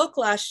that book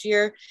last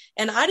year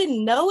and I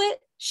didn't know it.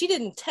 She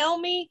didn't tell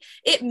me.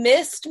 It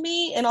missed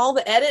me in all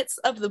the edits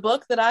of the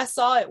book that I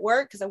saw at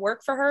work, because I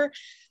work for her.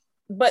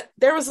 But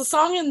there was a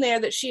song in there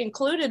that she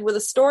included with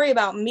a story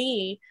about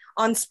me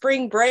on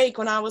spring break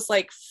when I was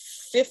like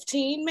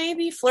 15,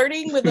 maybe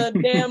flirting with a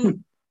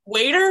damn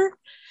waiter.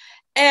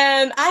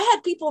 And I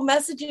had people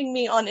messaging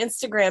me on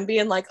Instagram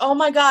being like, oh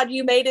my God,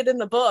 you made it in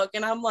the book.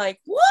 And I'm like,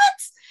 what?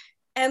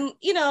 And,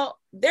 you know,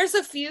 there's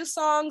a few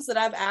songs that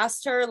I've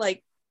asked her,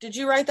 like, did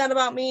you write that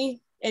about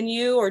me and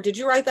you, or did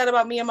you write that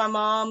about me and my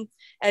mom?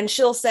 And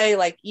she'll say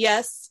like,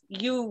 yes,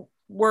 you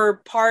were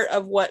part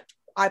of what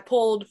I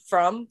pulled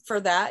from for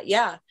that.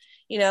 Yeah.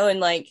 You know, and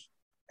like,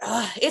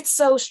 it's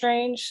so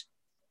strange.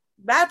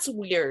 That's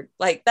weird.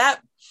 Like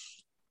that.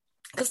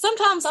 Because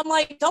sometimes I'm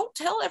like, don't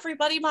tell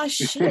everybody my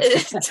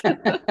shit.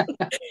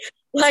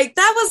 Like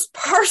that was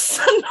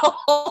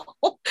personal,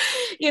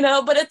 you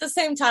know, but at the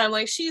same time,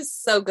 like she's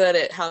so good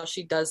at how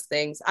she does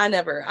things.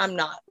 I'm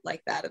not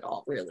like that at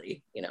all,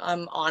 really. You know,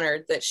 I'm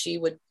honored that she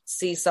would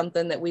see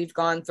something that we've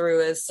gone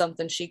through as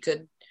something she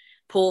could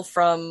pull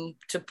from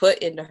to put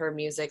into her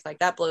music. Like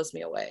that blows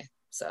me away.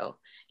 So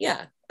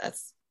yeah,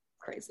 that's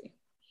crazy.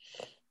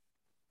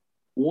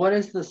 What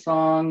is the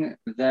song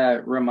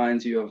that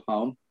reminds you of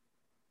home?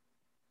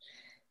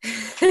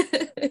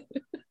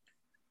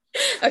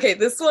 Okay,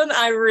 this one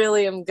I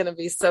really am gonna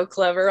be so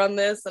clever on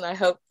this, and I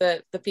hope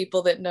that the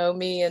people that know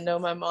me and know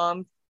my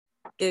mom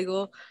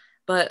giggle,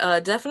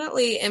 but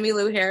definitely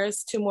Emmylou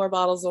Harris, 2 More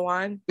Bottles of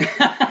Wine.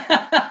 Yeah,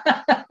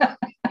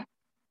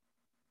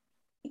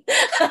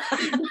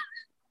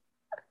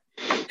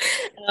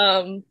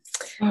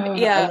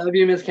 I love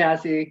you, Miss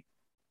Cassie.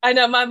 I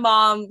know my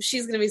mom,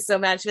 she's gonna be so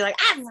mad. She'll be like,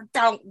 I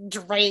don't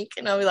drink,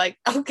 and I'll be like,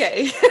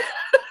 okay.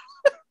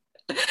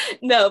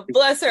 No,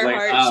 bless her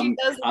heart. She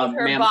does it with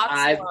her box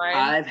wine.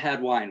 I've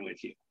had wine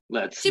with you.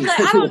 She'd be like,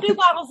 I don't do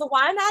bottles of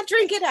wine. I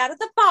drink it out of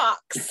the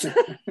box.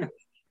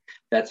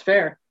 That's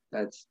fair.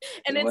 And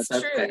it's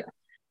true. Fair.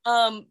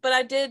 But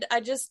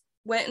I just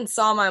went and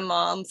saw my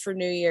mom for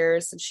New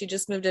Year's, and she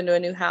just moved into a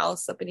new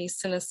house up in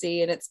East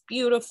Tennessee, and it's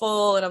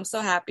beautiful, and I'm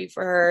so happy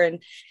for her.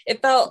 And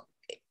it felt,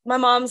 my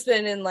mom's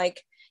been in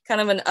like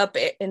kind of an up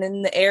and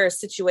in the air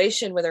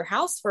situation with her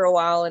house for a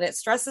while, and it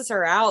stresses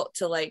her out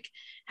to like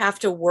have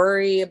to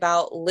worry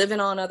about living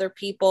on other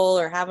people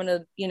or having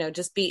to, you know,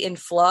 just be in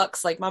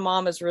flux. Like my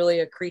mom is really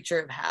a creature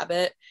of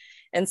habit.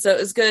 And so it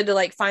was good to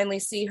like finally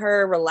see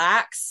her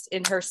relaxed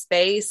in her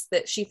space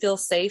that she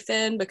feels safe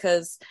in,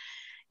 because,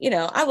 you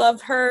know, I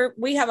love her.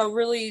 We have a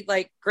really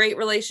like great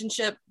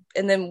relationship,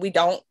 and then we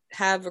don't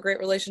have a great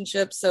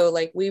relationship. So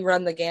like we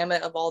run the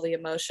gamut of all the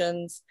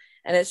emotions,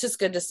 and it's just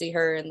good to see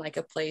her in like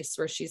a place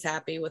where she's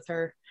happy with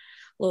her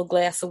little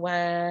glass of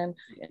wine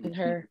and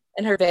her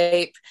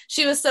vape.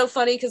 She was so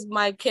funny because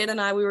my kid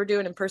and we were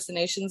doing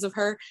impersonations of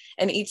her,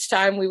 and each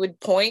time we would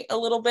point a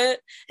little bit,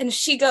 and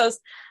she goes,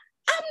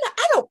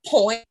 I don't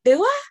point,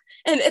 do I?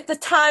 And at the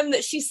time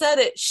that she said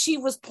it, she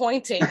was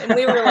pointing, and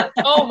we were like,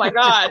 oh my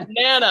God,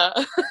 Nana.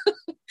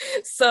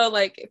 So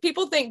like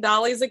people think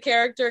Dolly's a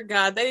character.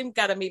 God, they've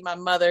got to meet my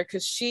mother,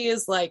 because she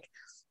is like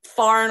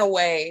far and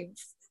away,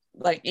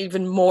 like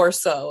even more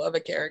so of a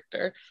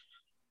character.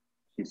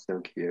 She's so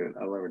cute.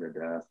 I love her to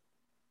death.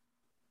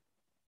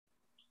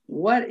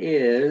 What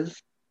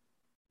is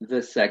the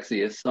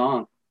sexiest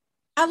song?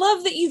 I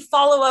love that you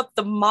follow up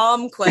the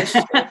mom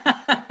question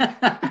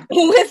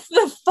with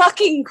the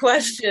fucking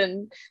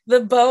question,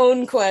 the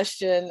bone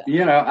question.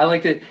 You know, I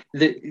like to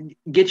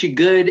get you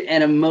good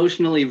and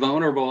emotionally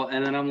vulnerable,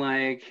 and then I'm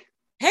like,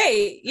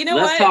 hey, you know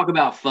let's talk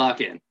about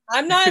fucking.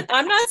 I'm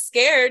not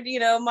scared. You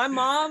know, my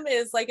mom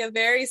is like a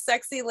very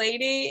sexy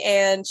lady,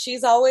 and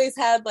she's always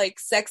had like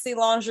sexy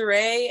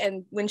lingerie.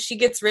 And when she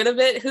gets rid of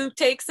it, who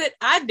takes it?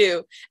 I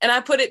do. And I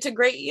put it to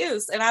great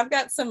use. And I've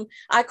got some,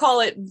 I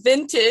call it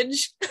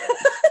vintage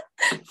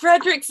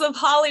Fredericks of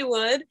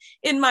Hollywood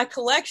in my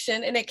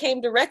collection, and it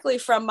came directly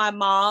from my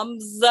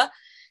mom's,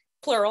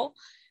 plural,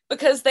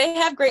 because they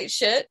have great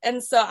shit.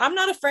 And so I'm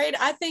not afraid.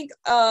 I think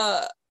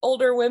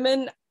older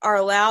women are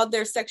allowed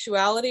their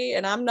sexuality,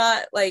 and I'm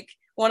not like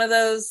one of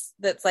those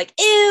that's like,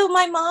 ew,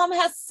 my mom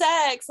has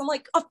sex. I'm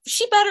like, oh,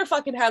 she better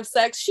fucking have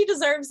sex. She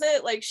deserves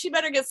it. Like, she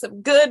better get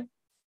some good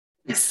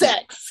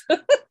sex.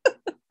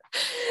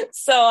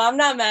 So I'm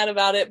not mad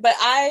about it, but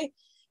I,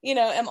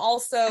 am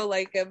also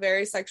like a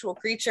very sexual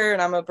creature,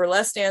 and I'm a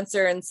burlesque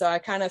dancer. And so I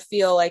kind of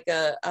feel like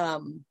a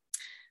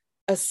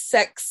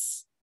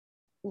sex,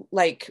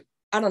 like,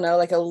 I don't know,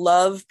 like a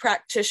love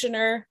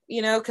practitioner,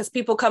 because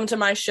people come to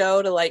my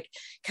show to like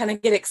kind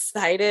of get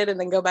excited and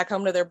then go back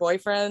home to their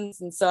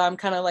boyfriends. And so I'm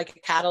kind of like a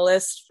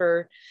catalyst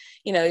for,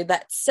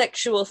 that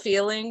sexual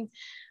feeling.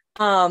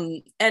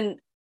 And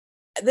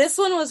this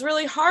one was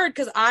really hard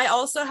because I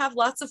also have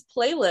lots of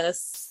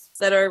playlists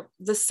that are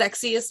the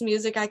sexiest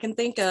music I can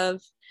think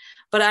of,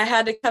 but I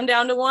had to come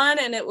down to one,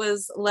 and it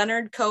was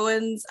Leonard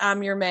Cohen's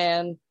I'm Your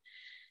Man,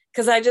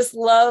 because I just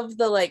love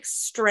the like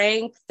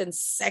strength and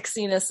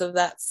sexiness of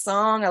that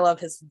song. I love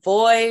his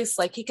voice.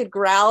 Like, he could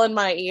growl in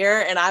my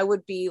ear and I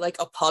would be like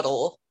a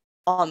puddle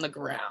on the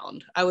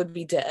ground. I would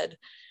be dead.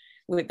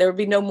 There would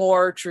be no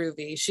more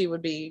TRUVY. She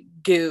would be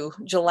goo,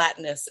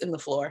 gelatinous in the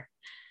floor.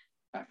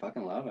 I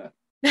fucking love it.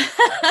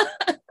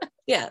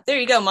 Yeah, there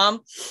you go,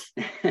 Mom.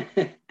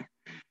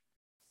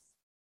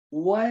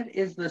 What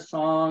is the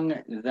song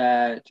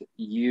that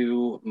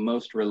you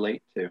most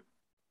relate to?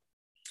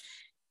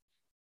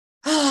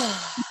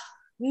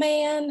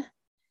 Man,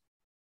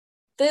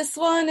 this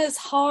one is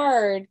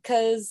hard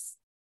because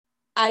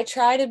I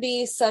try to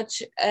be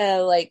such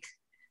a like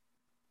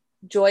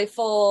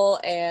joyful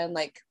and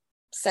like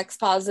sex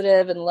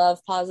positive and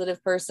love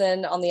positive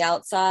person on the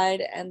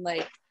outside and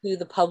like to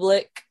the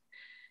public,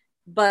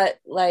 but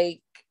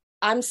like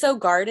I'm so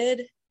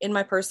guarded in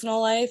my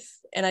personal life,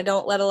 and I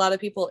don't let a lot of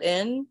people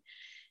in,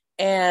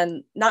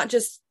 and not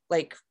just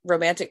like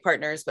romantic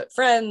partners, but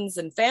friends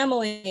and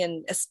family.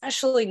 And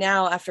especially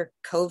now after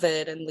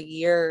COVID and the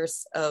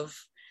years of,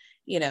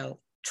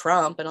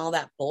 Trump and all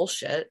that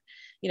bullshit,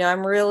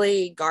 I'm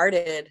really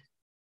guarded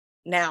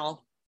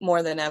now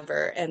more than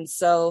ever. And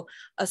so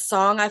a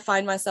song I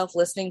find myself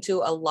listening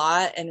to a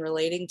lot and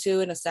relating to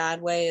in a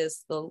sad way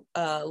is the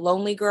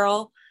Lonely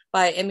Girl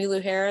by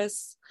Emmylou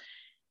Harris.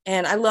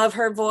 And I love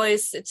her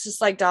voice. It's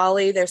just like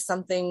Dolly. There's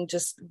something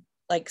just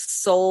like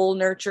soul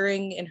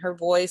nurturing in her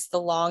voice, the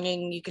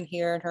longing you can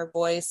hear in her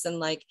voice. And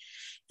like,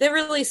 that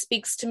really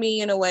speaks to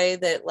me in a way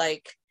that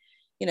like,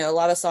 a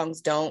lot of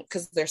songs don't,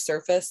 because they're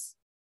surface.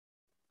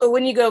 But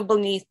when you go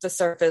beneath the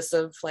surface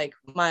of like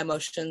my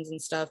emotions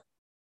and stuff,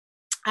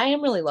 I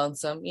am really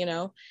lonesome,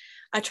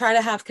 I try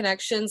to have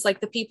connections.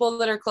 Like, the people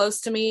that are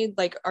close to me,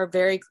 like, are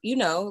very,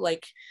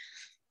 like,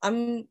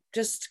 I'm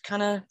just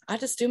I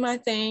just do my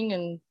thing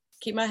and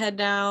keep my head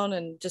down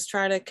and just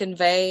try to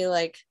convey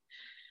like,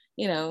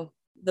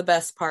 the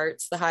best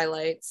parts, the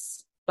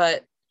highlights.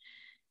 But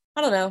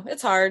I don't know.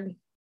 It's hard.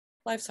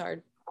 Life's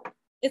hard.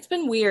 It's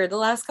been weird. The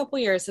last couple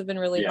of years have been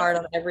really hard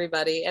on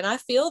everybody. And I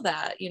feel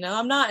that,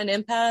 I'm not an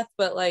empath,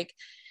 but like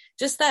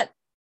just that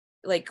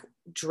like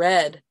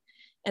dread.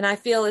 And I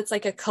feel it's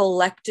like a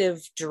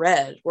collective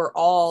dread. We're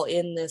all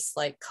in this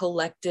like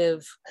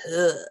collective,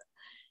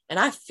 and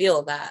I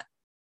feel that,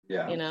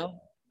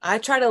 I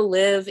try to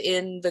live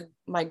in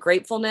my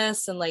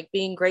gratefulness and like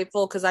being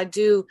grateful, because I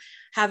do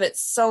have it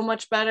so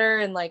much better.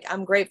 And like,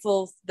 I'm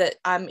grateful that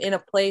I'm in a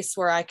place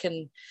where I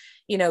can,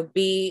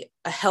 be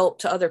a help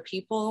to other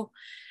people.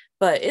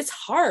 But it's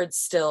hard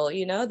still,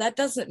 that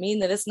doesn't mean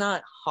that it's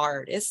not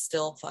hard. It's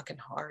still fucking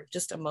hard,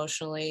 just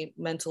emotionally,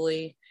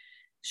 mentally.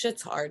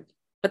 Shit's hard.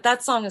 But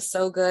that song is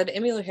so good.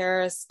 Emmylou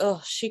Harris,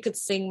 she could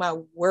sing my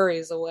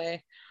worries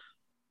away.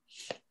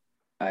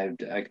 I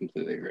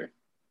completely agree.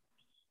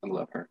 I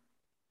love her.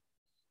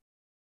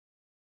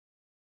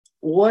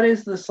 What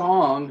is the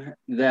song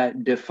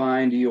that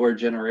defined your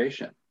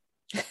generation?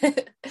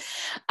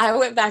 I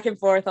went back and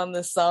forth on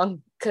this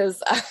song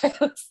because I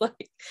was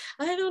like,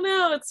 I don't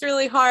know. It's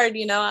really hard.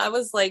 I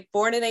was like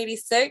born in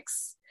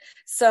 86.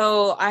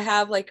 So I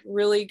have like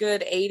really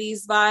good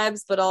 80s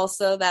vibes, but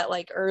also that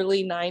like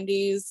early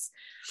 90s.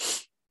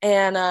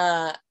 And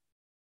I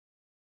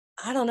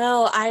don't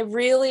know. I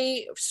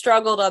really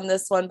struggled on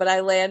this one, but I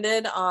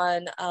landed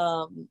on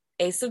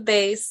Ace of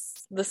Base,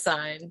 The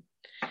Sign.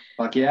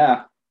 Fuck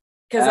yeah.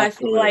 Because I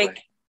feel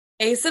like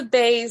Ace of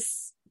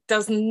Base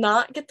does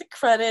not get the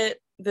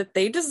credit that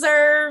they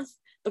deserve,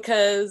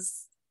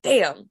 because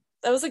damn,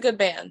 that was a good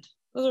band.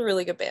 It was a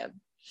really good band.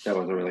 That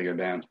was a really good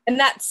band. And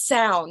that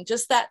sound,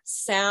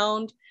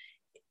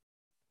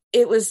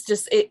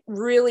 it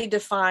really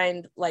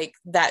defined like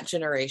that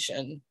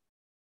generation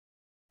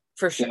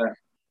for sure. Yeah.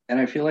 And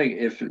I feel like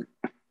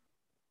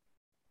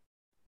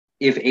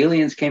if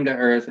aliens came to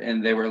Earth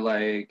and they were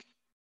like,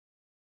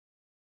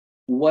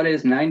 what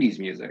is 90s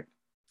music?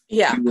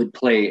 Yeah. You would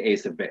play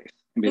Ace of Base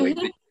and be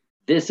like,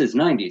 this is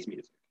 90s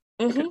music.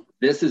 Mm-hmm.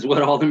 This is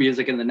what all the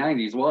music in the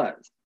 90s was.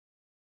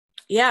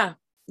 Yeah.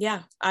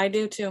 Yeah, I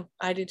do too.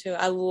 I do too.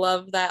 I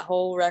love that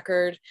whole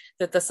record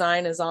that the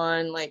sign is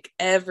on, like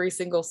every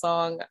single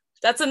song.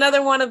 That's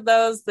another one of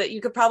those that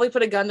you could probably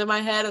put a gun to my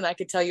head and I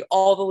could tell you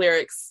all the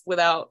lyrics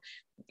without,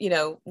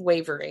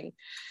 wavering,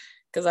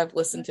 because I've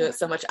listened to it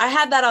so much. I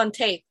had that on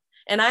tape,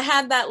 and I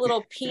had that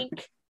little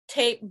pink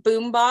tape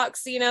boom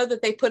box, that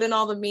they put in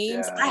all the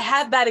memes. Yeah. I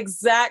had that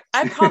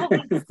I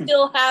probably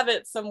still have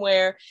it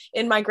somewhere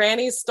in my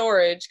granny's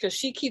storage because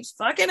she keeps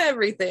fucking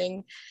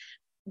everything.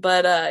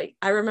 But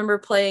I remember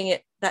playing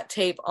that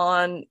tape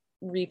on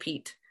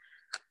repeat.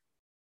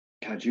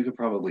 God, you could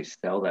probably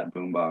sell that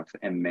boombox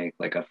and make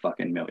like a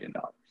fucking $1 million.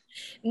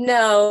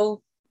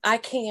 No, I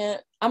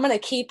can't. I'm gonna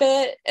keep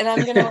it, and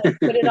I'm gonna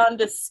put it on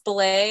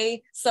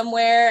display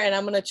somewhere, and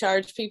I'm gonna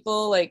charge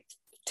people like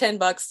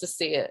 $10 to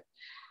see it.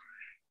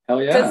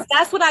 Hell yeah. Because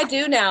that's what I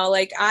do now.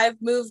 Like,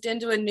 I've moved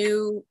into a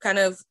new kind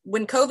of,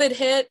 when COVID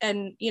hit,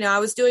 and I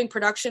was doing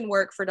production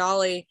work for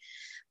Dolly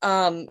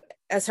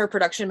as her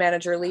production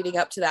manager leading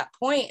up to that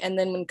point. And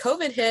then when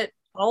COVID hit,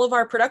 all of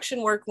our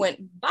production work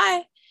went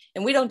bye,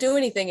 and we don't do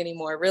anything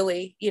anymore,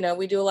 really.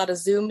 We do a lot of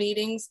Zoom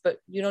meetings, but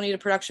you don't need a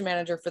production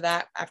manager for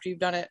that after you've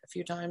done it a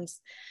few times.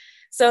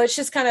 So it's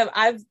just kind of,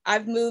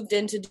 I've moved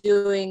into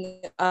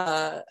doing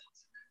a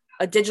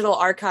digital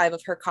archive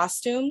of her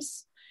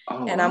costumes.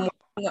 Oh, and wow. I'm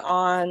working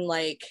on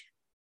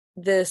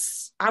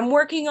I'm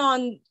working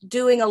on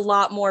doing a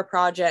lot more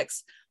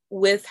projects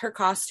with her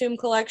costume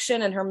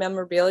collection and her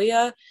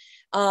memorabilia.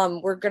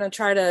 We're going to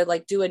try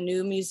to do a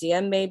new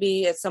museum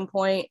maybe at some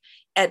point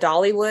at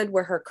Dollywood,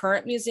 where her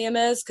current museum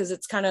is, because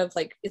it's kind of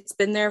it's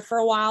been there for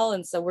a while.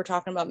 And so we're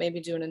talking about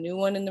maybe doing a new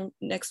one in the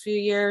next few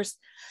years.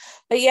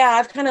 But yeah,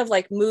 I've kind of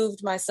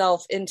moved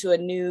myself into a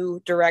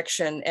new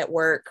direction at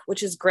work,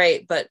 which is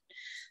great. But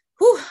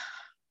whew,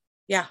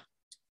 yeah,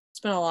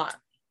 it's been a lot.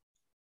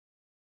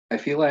 I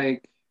feel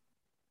like,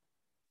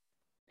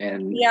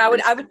 and yeah,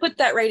 I would put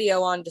that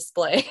radio on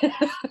display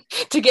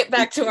to get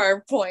back to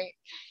our point.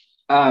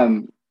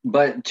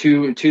 But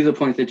to the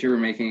point that you were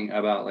making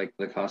about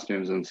the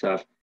costumes and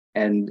stuff,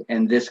 and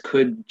this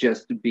could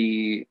just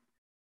be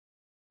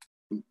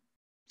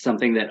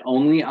something that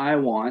only I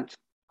want.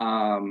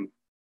 And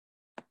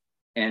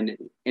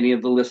any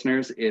of the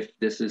listeners, if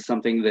this is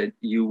something that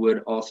you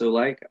would also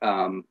like,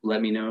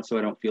 let me know so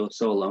I don't feel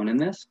so alone in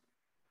this.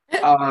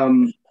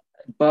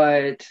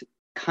 But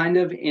kind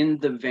of in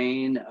the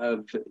vein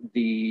of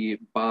the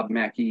Bob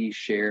Mackie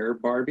Cher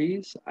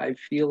Barbies, I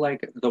feel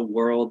like the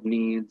world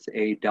needs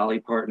a Dolly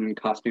Parton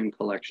costume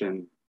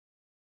collection.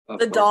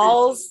 The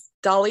dolls,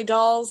 Dolly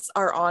dolls,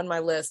 are on my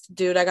list,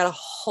 dude. I got a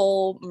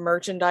whole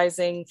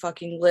merchandising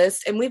fucking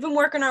list, and we've been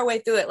working our way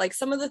through it.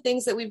 Some of the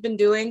things that we've been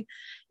doing,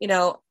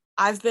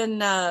 I've been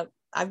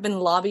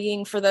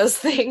lobbying for those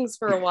things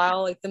for a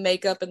while, the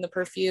makeup and the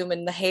perfume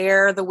and the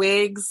hair, the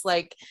wigs.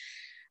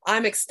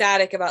 I'm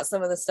ecstatic about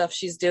some of the stuff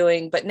she's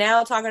doing, but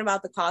now talking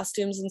about the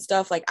costumes and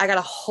stuff, I got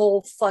a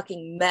whole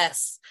fucking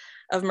mess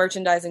of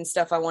merchandising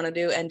stuff I want to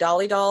do, and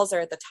Dolly dolls are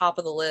at the top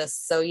of the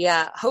list. So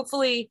yeah,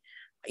 hopefully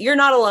you're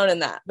not alone in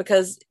that,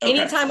 because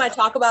anytime I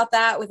talk about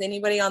that with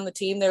anybody on the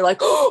team, they're like,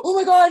 oh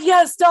my God,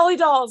 yes, Dolly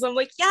dolls. I'm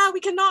like, yeah,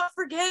 we cannot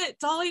forget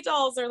Dolly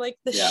dolls are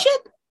the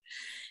shit.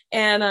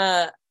 And,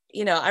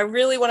 I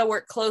really want to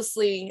work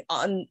closely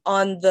on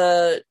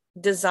the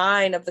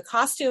design of the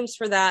costumes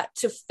for that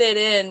to fit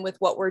in with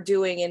what we're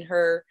doing in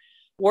her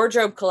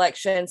wardrobe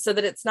collection, so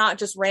that it's not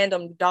just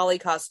random Dolly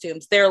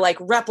costumes. They're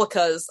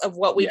replicas of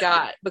what we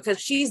got, because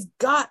she's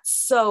got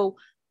so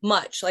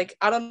much.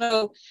 I don't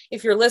know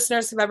if your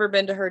listeners have ever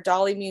been to her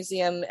Dolly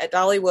museum at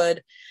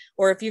Dollywood,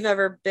 or if you've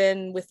ever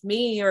been with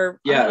me, or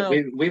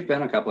we've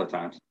been a couple of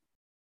times.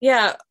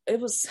 Yeah,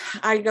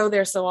 I go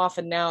there so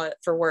often now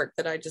for work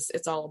that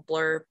it's all a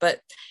blur. But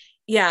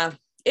yeah,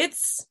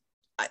 it's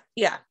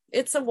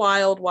a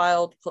wild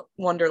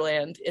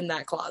wonderland in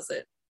that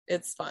closet.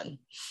 It's fun.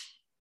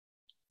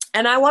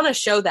 And I want to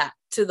show that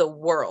to the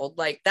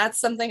world. That's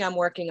something I'm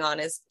working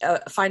on, is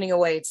finding a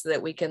way so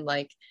that we can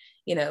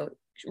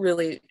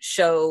really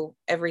show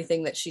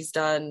everything that she's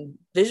done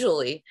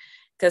visually,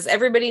 because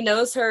everybody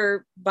knows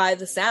her by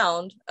the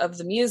sound of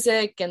the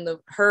music and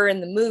her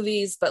in the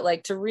movies,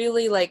 but to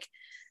really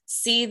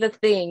see the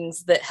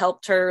things that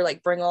helped her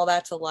bring all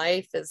that to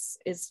life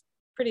is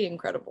pretty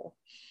incredible.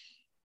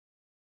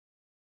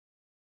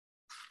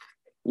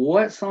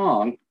 What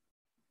song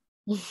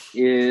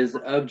is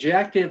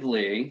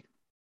objectively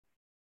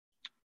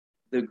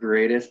the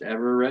greatest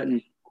ever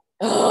written?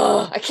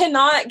 Oh, I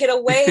cannot get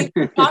away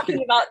from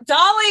talking about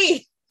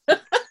Dolly.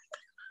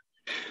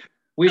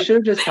 We should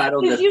have just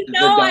titled this the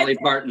Dolly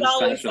Parton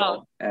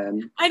special.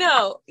 And I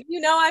know.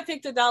 I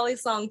picked a Dolly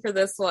song for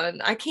this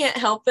one. I can't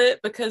help it,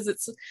 because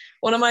it's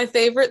one of my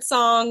favorite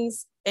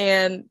songs,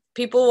 and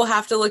people will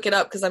have to look it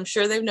up because I'm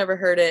sure they've never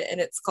heard it. And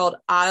it's called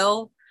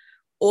I'll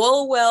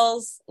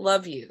Always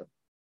Love You.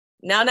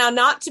 Now,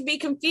 not to be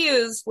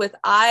confused with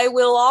I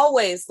Will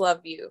Always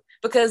Love You,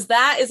 because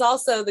that is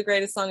also the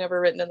greatest song ever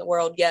written in the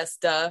world. Yes,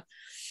 duh.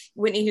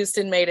 Whitney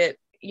Houston made it,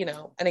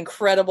 an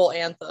incredible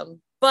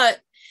anthem. But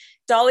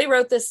Dolly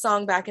wrote this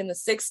song back in the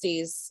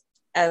 60s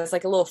as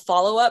like a little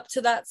follow-up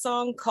to that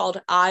song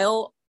called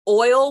I'll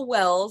Oil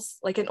Wells,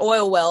 like an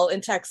oil well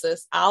in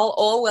Texas. I'll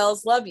Oil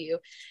Wells Love You.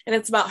 And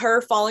it's about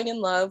her falling in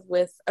love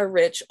with a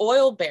rich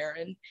oil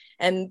baron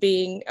and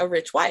being a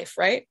rich wife,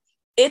 right?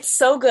 It's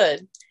so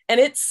good. And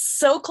it's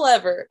so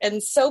clever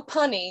and so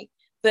punny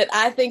that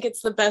I think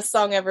it's the best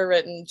song ever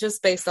written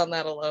just based on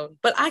that alone.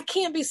 But I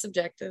can't be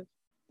subjective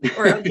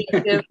or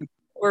objective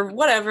or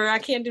whatever. I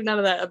can't do none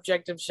of that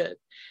objective shit.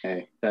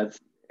 Hey, that's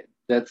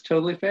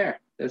totally fair.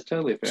 That's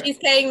totally fair. She's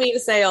paying me to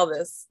say all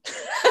this.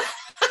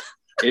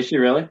 Is she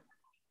really?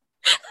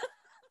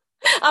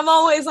 I'm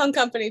always on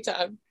company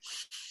time.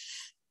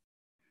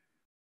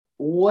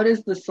 What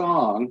is the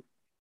song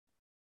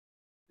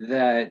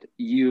that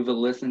you've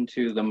listened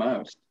to the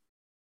most?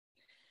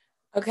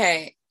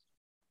 Okay.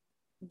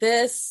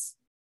 This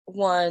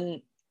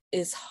one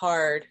is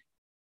hard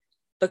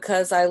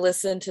because I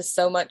listen to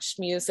so much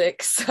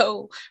music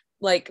so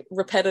like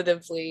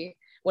repetitively.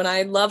 When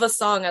I love a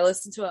song, I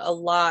listen to it a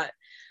lot.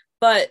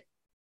 But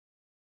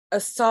a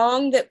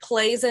song that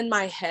plays in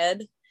my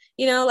head,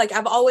 you know, like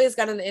I've always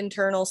got an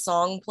internal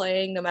song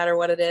playing no matter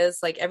what it is.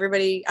 Like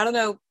everybody, I don't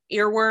know,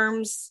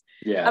 earworms.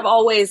 Yeah. I've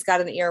always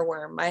got an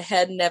earworm. My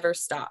head never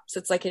stops.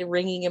 It's like a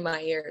ringing in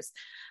my ears.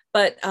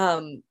 But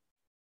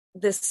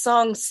this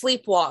song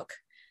Sleepwalk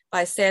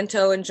by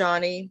Santo and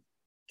Johnny,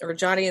 or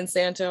Johnny and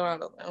Santo, I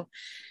don't know.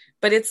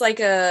 But it's like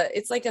a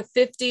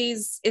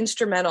 50s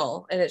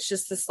instrumental, and it's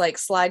just this like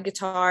slide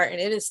guitar, and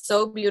it is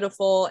so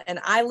beautiful. And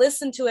I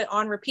listen to it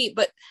on repeat,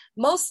 but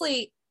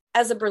mostly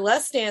as a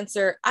burlesque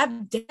dancer,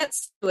 I've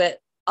danced to it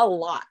a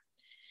lot.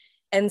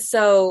 And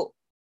so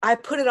I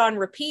put it on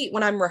repeat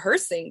when I'm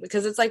rehearsing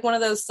because it's like one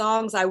of those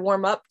songs I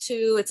warm up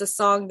to. It's a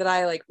song that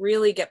I like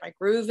really get my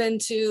groove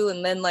into.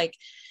 And then like,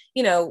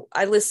 you know,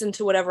 I listen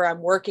to whatever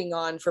I'm working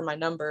on for my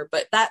number,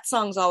 but that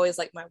song's always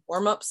like my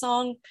warm up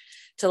song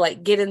to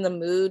like get in the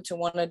mood to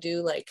want to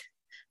do like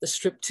the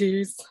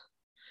striptease.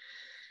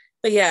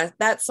 But yeah,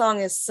 that song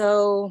is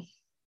so,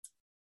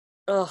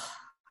 I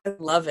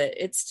love it.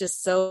 It's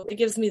just so, it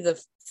gives me the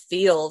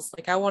feels.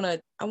 Like I want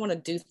to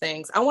do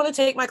things. I want to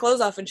take my clothes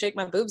off and shake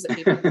my boobs at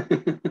people.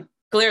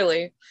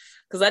 Clearly,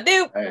 because I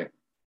do. Right.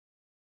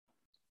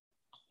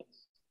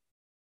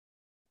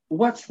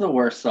 What's the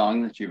worst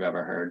song that you've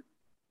ever heard?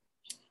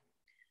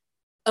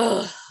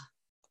 I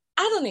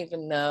don't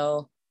even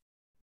know.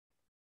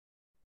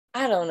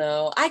 I don't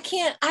know. I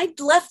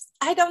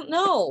don't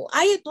know.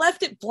 I had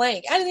left it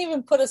blank. I didn't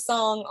even put a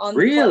song on.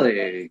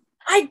 Really?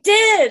 I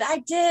did. I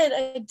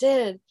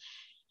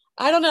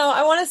don't know.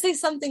 I want to say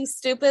something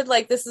stupid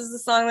like this is the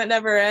song that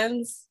never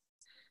ends.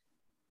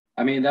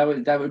 I mean,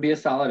 that would be a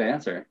solid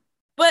answer.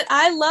 But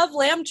I love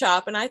Lamb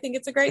Chop, and I think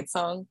it's a great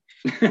song.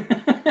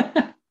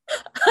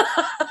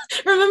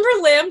 Remember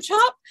Lamb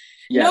Chop?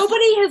 Yes.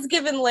 Nobody has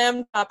given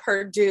Lamb Chop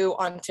her due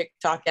on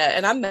TikTok yet,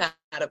 and I'm mad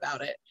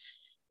about it.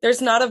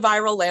 There's not a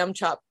viral Lamb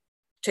Chop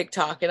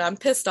TikTok, and I'm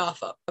pissed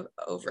off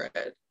over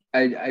it.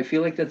 I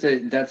feel like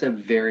that's a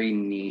very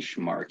niche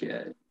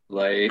market.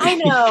 Like I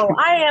know,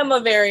 I am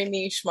a very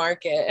niche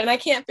market, and I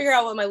can't figure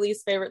out what my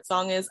least favorite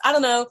song is. I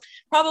don't know,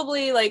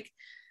 probably like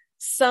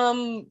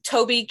some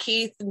Toby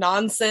Keith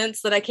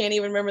nonsense that I can't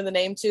even remember the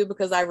name to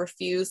because I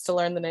refuse to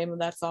learn the name of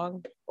that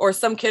song, or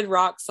some Kid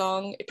Rock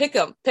song. Pick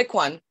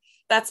one.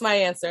 That's my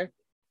answer.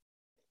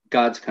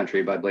 God's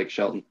Country by Blake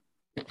Shelton.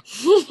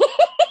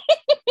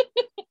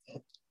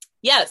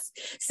 Yes.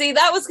 See,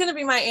 that was going to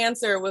be my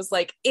answer, was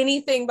like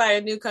anything by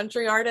a new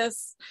country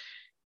artist.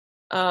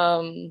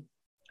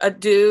 A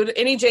dude,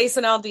 any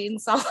Jason Aldean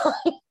song.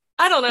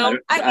 I don't know.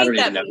 I don't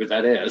even know who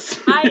that is.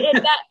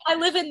 I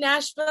live in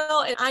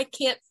Nashville, and I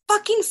can't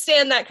fucking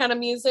stand that kind of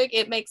music.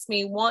 It makes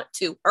me want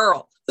to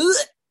hurl. Ugh.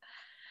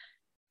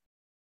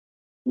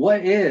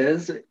 What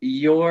is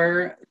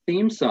your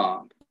theme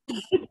song?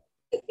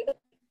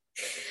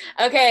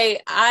 Okay,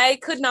 I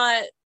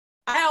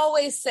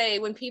always say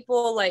when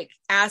people like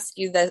ask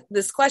you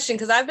this question,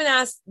 because I've been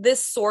asked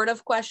this sort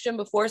of question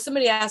before.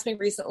 Somebody asked me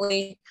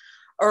recently,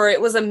 or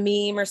it was a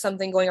meme or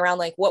something going around,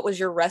 like, what was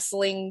your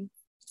wrestling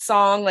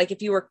song? Like,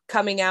 if you were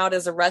coming out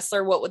as a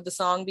wrestler, what would the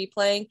song be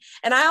playing?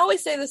 And I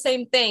always say the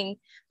same thing.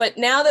 But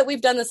now that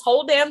we've done this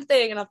whole damn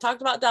thing and I've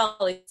talked about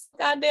Dolly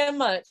goddamn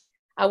much,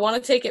 I want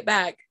to take it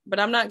back, but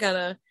I'm not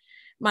gonna.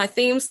 My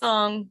theme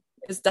song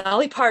is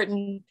Dolly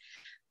Parton,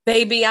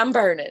 Baby, I'm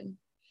Burning.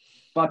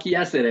 Fuck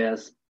yes, it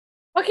is.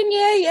 Fucking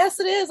yeah, yes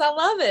it is. I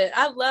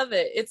love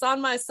it. It's on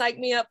my Psych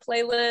Me Up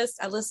playlist.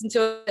 I listen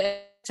to it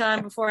every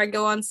time before I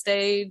go on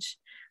stage.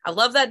 I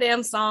love that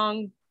damn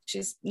song.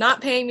 She's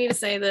not paying me to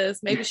say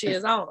this. Maybe she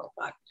is. I don't know.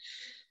 Fuck.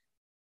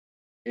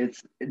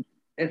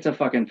 It's a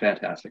fucking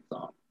fantastic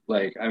song.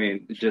 Like, I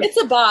mean,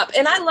 it's a bop.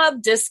 And I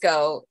love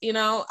disco. You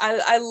know,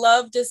 I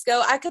love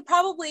disco. I could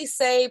probably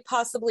say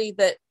possibly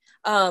that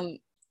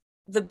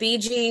the Bee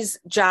Gees'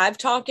 Jive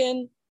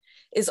Talkin'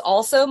 is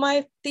also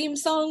my theme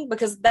song,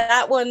 because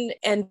that one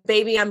and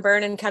Baby I'm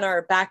Burning kind of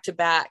are back to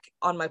back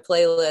on my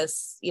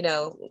playlist, you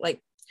know, like,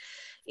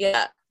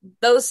 yeah,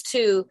 those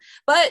two.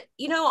 But,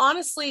 you know,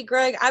 honestly,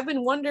 Greg, I've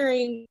been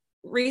wondering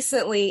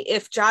recently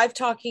if jive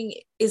talking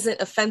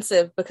isn't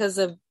offensive because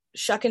of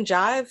shuck and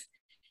jive.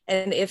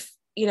 And if,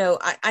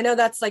 I know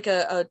that's like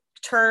a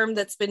term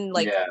that's been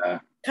like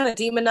kind of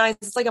demonized.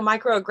 It's like a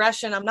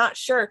microaggression. I'm not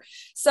sure.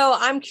 So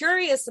I'm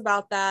curious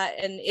about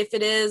that. And if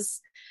it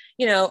is,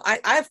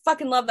 I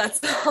fucking love that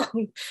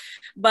song,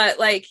 but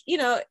like,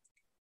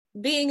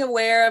 being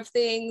aware of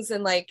things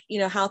and like,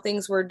 how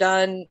things were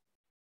done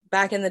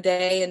back in the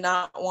day and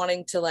not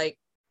wanting to like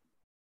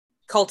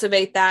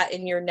cultivate that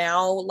in your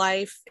now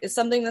life is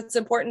something that's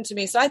important to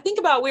me. So I think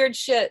about weird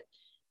shit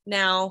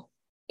now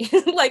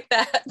like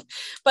that,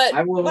 but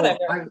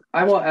whatever.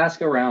 I will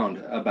ask around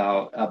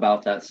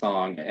about that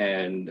song,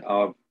 and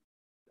I'll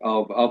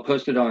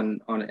post it on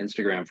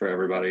Instagram for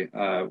everybody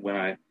when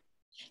I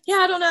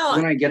don't know,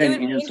 when I get an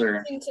answer.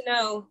 Interesting to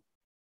know.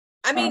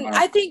 I mean,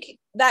 I think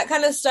that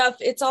kind of stuff,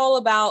 it's all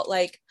about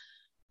like,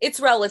 it's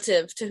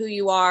relative to who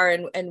you are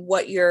and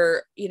what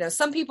you're,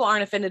 some people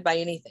aren't offended by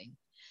anything.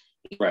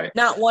 Right.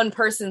 Not one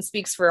person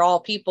speaks for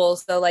all people.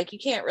 So like, you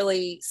can't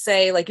really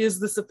say like, is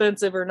this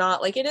offensive or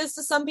not? Like it is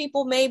to some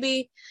people,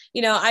 maybe,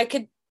 I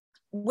could,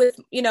 with,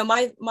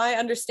 my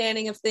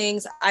understanding of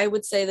things, I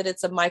would say that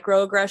it's a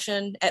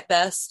microaggression at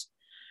best.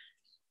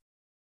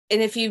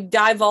 And if you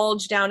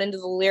divulge down into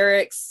the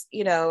lyrics,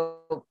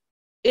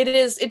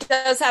 it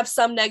does have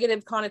some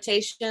negative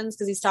connotations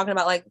because he's talking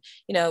about like,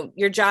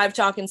 your jive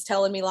talking's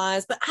telling me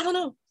lies, but I don't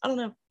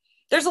know.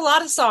 There's a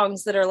lot of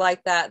songs that are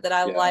like that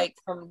I like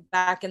from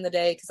back in the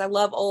day because I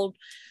love old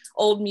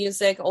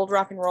music, old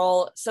rock and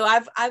roll. So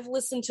I've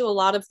listened to a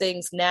lot of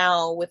things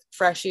now with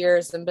fresh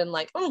ears and been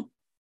like,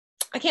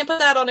 I can't put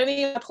that on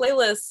any of my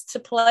playlists to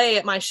play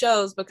at my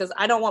shows because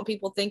I don't want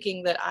people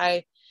thinking that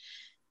I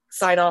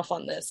sign off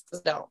on this,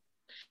 because no.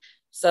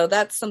 So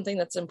that's something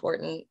that's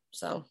important.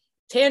 So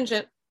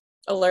tangent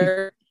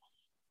alert.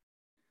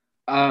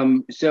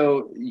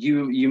 So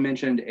you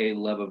mentioned a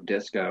love of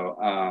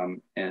disco,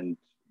 and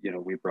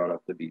we brought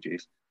up the Bee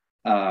Gees.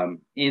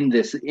 In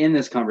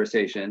this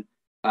conversation,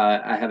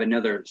 I have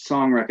another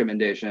song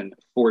recommendation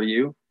for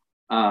you.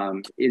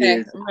 It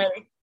is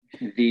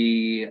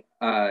the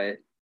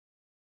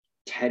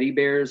Teddy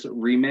Bears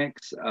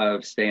remix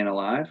of "Staying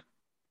Alive."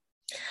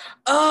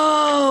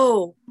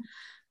 Oh,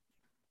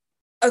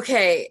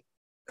 okay.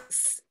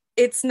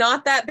 It's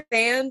not that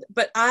band,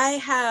 but I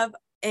have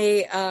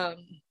a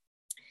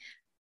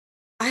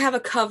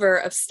cover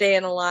of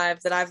 "Staying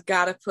Alive" that I've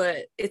got to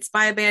put. It's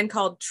by a band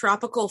called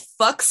Tropical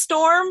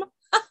Fuckstorm.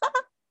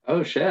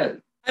 Oh shit.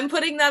 I'm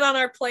putting that on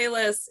our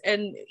playlist,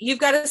 and you've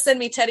got to send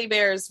me Teddy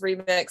Bears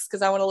remix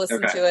because I want to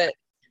listen to it.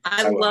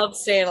 I love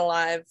 "Staying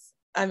Alive."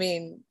 I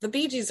mean, the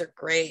Bee Gees are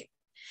great.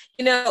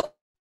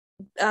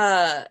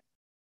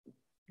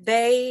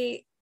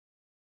 They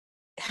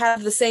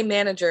have the same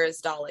manager as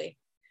Dolly.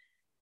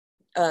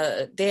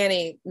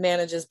 Danny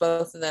manages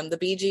both of them, the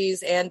Bee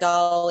Gees and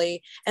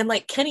Dolly, and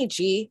like Kenny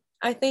G,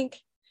 I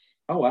think.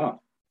 Oh wow.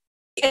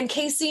 And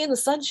Casey and the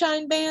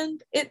Sunshine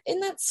Band.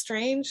 Isn't that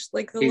strange?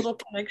 Like the little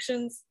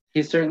connections.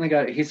 He's certainly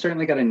got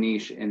a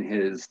niche in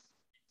his,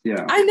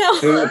 I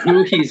know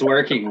who he's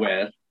working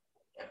with.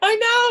 I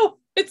know.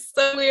 It's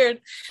so weird.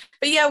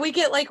 But yeah, we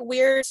get like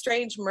weird,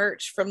 strange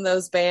merch from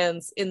those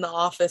bands in the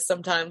office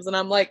sometimes. And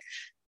I'm like,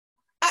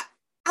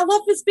 I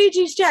love this Bee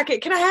Gees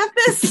jacket. Can I have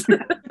this?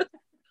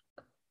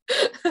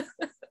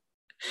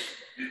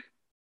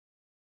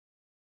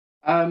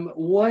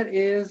 What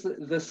is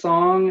the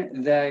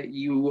song that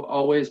you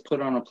always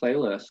put on a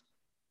playlist?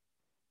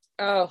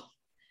 Oh,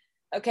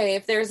 okay.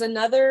 If there's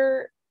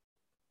another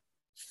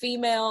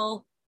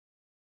female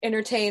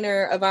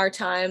entertainer of our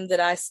time that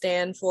I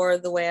stand for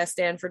the way I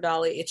stand for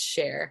Dolly, it's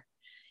Cher.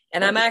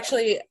 And I'm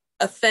actually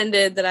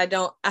offended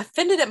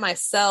at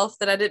myself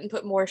that I didn't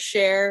put more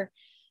Cher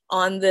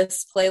on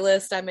this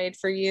playlist I made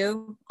for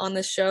you on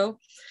this show.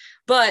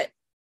 But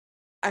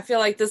I feel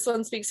like this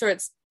one speaks for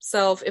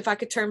itself. If I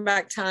Could Turn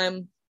Back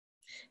Time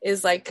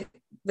is like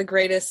the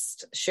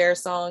greatest Cher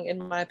song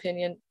in my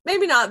opinion.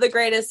 Maybe not the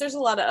greatest. There's a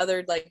lot of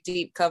other like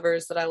deep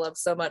covers that I love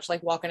so much,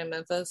 like Walking in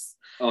Memphis.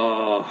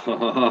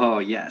 Oh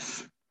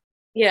yes.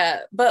 Yeah,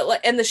 but like,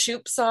 and the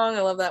Shoop song,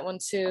 I love that one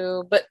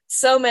too. But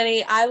so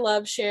many, I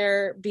love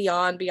Cher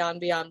beyond.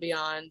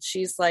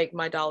 She's like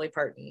my Dolly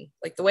Parton.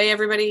 Like the way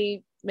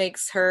everybody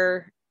makes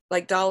her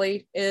like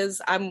Dolly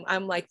is,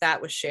 I'm like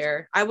that with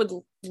Cher. I would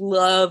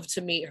love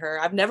to meet her.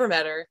 I've never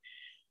met her.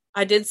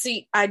 I did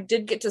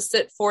get to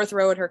sit fourth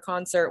row at her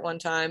concert one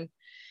time,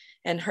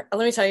 and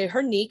let me tell you,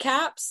 her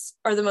kneecaps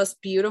are the most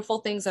beautiful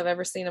things I've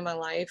ever seen in my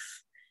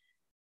life.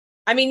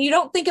 I mean, you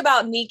don't think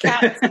about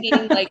kneecaps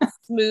being like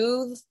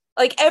smooth.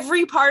 Like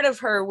every part of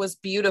her was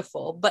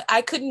beautiful, but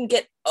I couldn't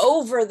get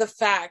over the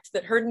fact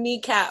that her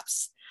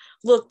kneecaps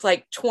looked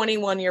like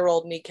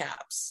 21-year-old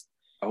kneecaps.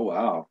 Oh,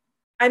 wow.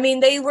 I mean,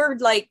 they were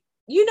like,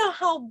 you know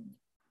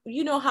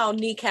how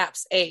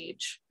kneecaps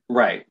age.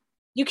 Right.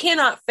 You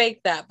cannot fake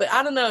that. But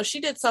I don't know.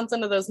 She did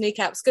something to those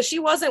kneecaps because she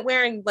wasn't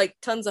wearing like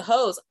tons of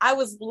hose. I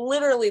was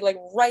literally like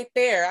right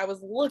there. I was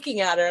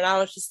looking at her and I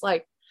was just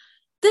like,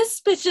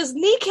 this bitch's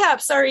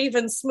kneecaps are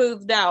even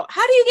smoothed out.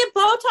 How do you get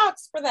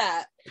Botox for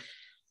that?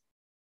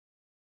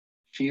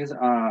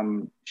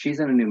 she's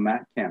in a new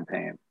Mac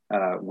campaign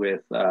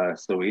with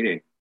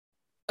Saweetie.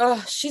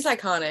 Oh, she's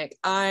iconic.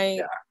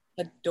 I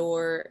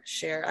adore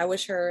Cher. I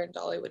wish her and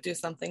Dolly would do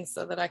something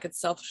so that I could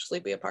selfishly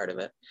be a part of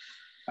it.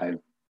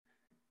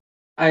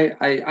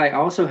 I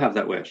also have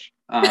that wish.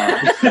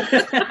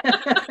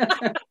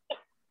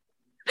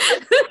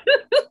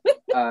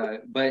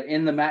 But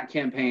in the Mac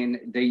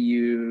campaign, they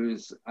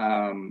use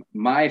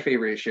my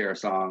favorite Cher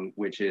song,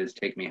 which is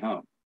 "Take Me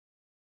Home."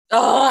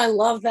 Oh, I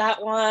love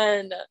that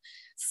one.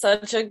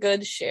 Such a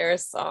good Cher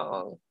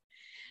song.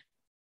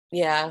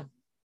 Yeah.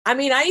 I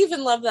mean, I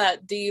even love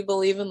that. Do you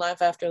believe in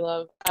life after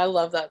love? I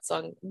love that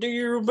song. Do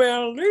you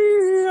believe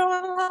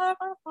in life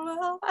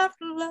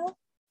after love?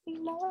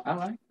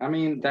 I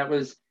mean, that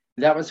was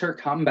her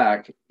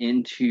comeback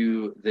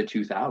into the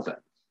 2000s.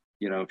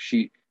 You know,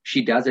 she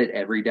does it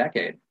every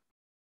decade.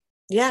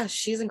 Yeah,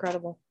 she's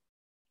incredible.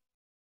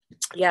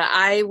 Yeah,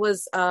 I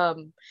was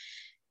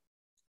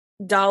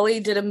Dolly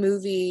did a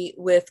movie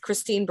with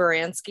Christine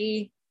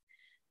Baranski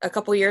a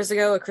couple years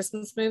ago, a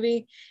Christmas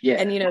movie. Yeah.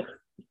 And, you know,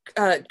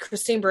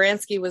 Christine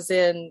Baranski was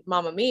in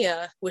Mamma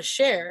Mia with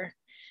Cher.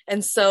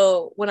 And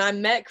so when I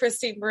met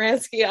Christine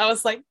Baranski, I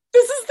was like,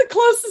 this is the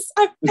closest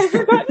I've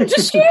ever gotten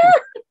to Cher.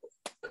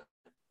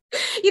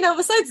 You know,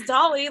 besides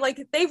Dolly,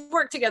 like they've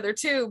worked together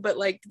too, but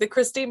like the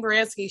Christine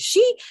Baranski,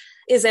 she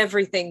is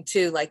everything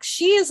too. Like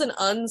she is an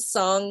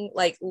unsung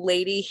like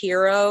lady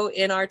hero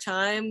in our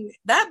time.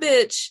 That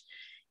bitch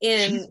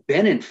she's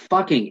been in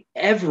fucking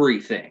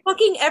everything.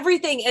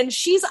 And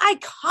she's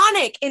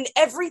iconic in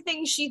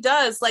everything she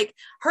does. Like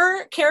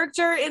her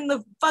character in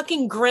the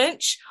fucking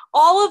Grinch,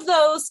 all of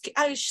those,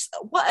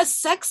 what a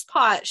sex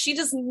pot. She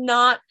does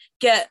not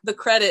get the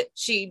credit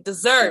she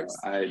deserves.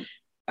 I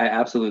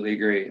absolutely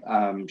agree.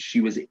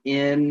 She was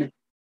in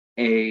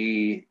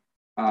a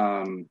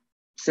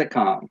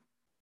sitcom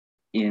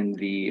in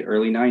the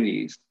early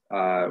 90s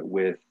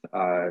with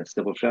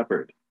Sybil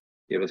Shepherd.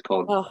 It was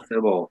called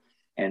Sybil,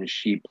 and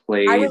she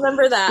played I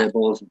remember that.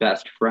 Sybil's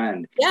best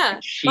friend. Yeah,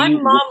 my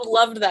mom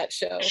loved that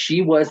show.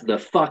 She was the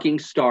fucking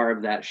star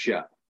of that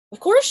show.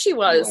 Of course she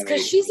was,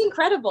 because she's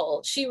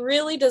incredible. She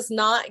really does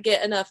not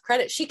get enough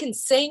credit. She can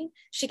sing,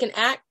 she can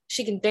act,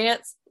 she can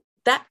dance.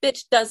 That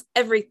bitch does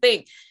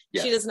everything.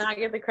 Yes. She does not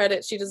get the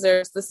credit she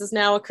deserves. This is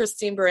now a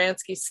Christine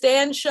Baranski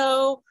Stan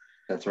show.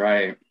 That's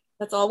right.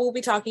 That's all we'll be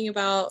talking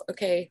about.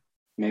 Okay.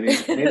 Maybe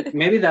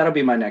that'll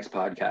be my next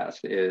podcast.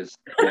 Is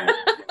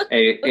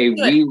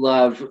we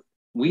love. I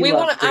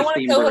want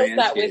to co-host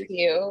that with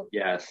you.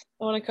 Yes.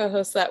 I want to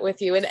co-host that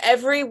with you. And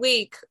every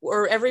week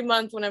or every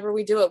month, whenever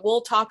we do it, we'll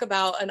talk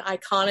about an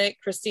iconic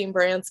Christine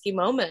Baranski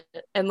moment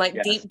and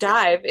deep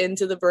dive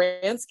into the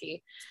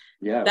Baranski.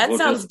 Yeah, that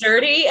sounds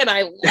dirty, and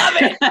I love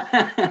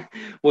it.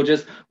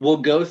 we'll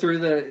go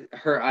through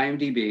her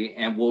IMDb,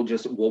 and we'll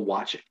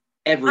watch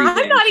everything.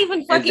 I'm not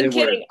even fucking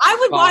kidding. I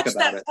would watch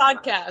that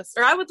podcast,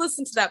 or I would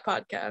listen to that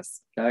podcast.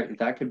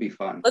 That could be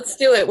fun. Let's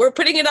do it. We're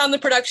putting it on the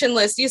production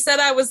list. You said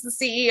I was the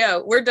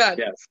CEO. We're done.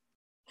 Yes.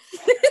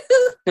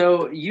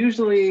 So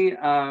usually,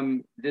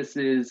 this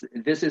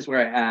is where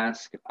I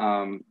ask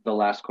the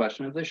last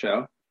question of the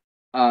show.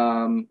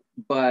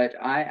 But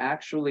I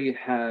actually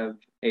have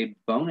a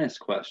bonus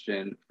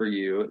question for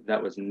you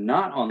that was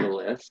not on the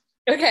list.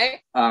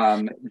 Okay.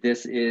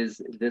 This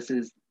is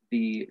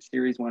the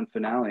series 1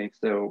 finale,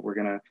 so we're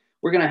gonna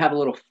have a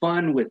little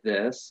fun with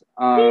this.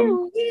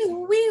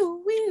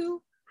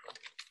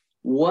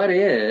 What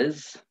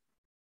is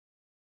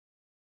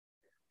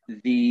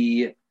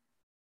the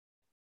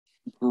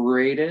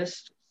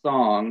greatest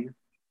song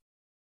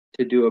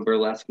to do a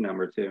burlesque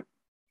number to?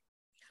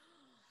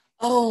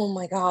 Oh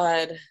my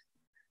God.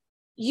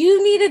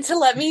 You needed to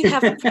let me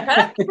have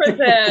prep for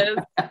this.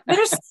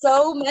 There's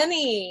so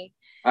many.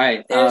 All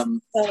right.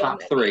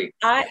 Top three.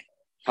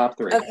 Top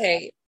three.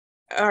 Okay.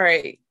 All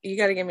right. You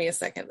got to give me a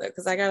second though,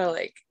 because I got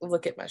to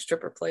look at my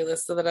stripper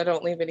playlist so that I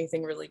don't leave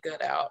anything really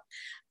good out.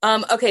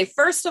 Okay.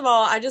 First of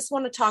all, I just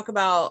want to talk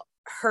about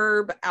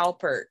Herb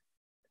Alpert.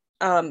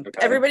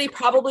 Everybody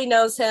probably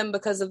knows him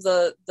because of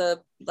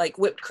the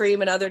Whipped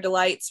Cream and Other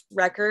Delights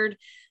record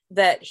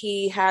that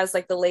he has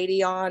the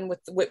lady on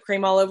with the whipped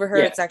cream all over her.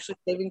 Yeah. It's actually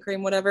shaving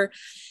cream, whatever.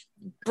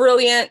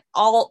 Brilliant.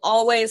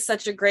 Always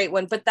such a great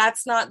one, but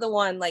that's not the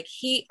one.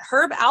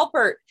 Herb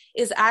Alpert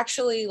is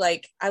actually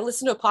I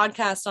listened to a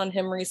podcast on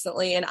him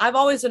recently, and I've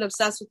always been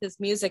obsessed with his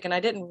music, and I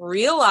didn't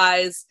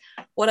realize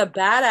what a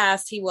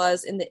badass he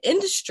was in the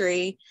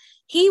industry.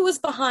 He was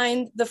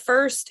behind the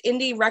first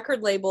indie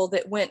record label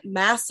that went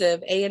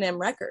massive, A&M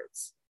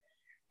Records.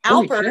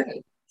 Alpert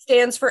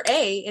stands for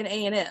A in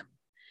A&M.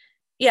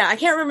 Yeah, I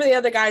can't remember the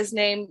other guy's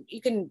name. You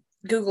can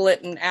Google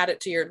it and add it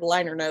to your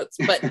liner notes.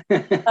 But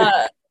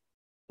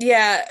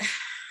yeah,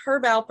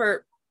 Herb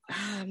Alpert.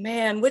 Oh,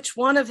 man, which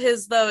one of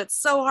his though? It's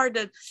so hard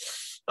to.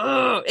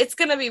 It's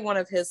gonna be one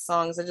of his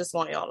songs. I just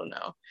want y'all to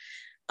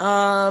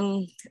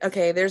know.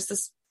 Okay, there's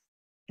this.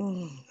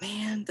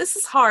 Man, this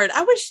is hard.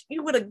 I wish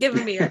you would have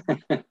given me a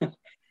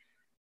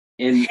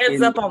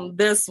heads up on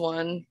this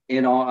one.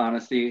 In all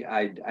honesty,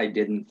 I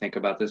didn't think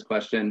about this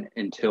question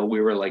until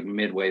we were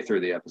midway through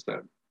the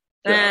episode.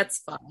 That's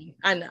fine.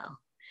 I know.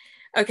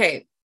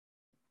 Okay.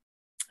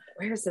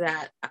 Where's it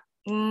at?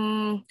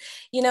 You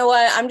know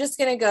what? I'm just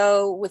going to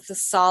go with the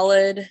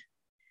solid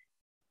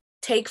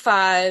Take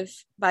 5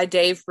 by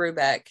Dave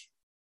Brubeck,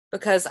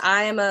 because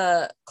I am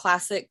a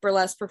classic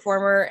burlesque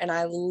performer and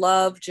I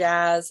love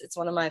jazz. It's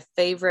one of my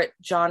favorite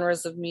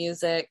genres of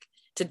music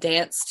to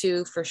dance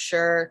to, for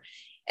sure.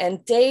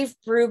 And Dave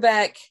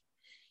Brubeck,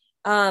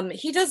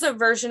 he does a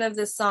version of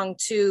this song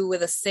too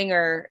with a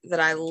singer that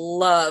I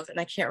love, and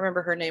I can't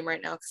remember her name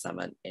right now because I'm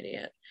an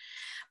idiot.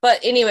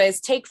 But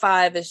anyways, Take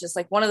 5 is just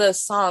like one of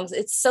those songs.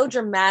 It's so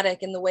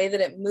dramatic in the way that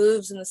it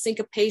moves and the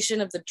syncopation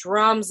of the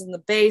drums and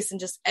the bass and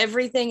just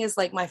everything is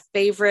like my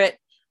favorite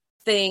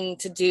thing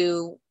to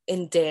do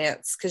in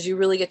dance, because you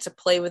really get to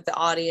play with the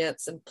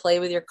audience and play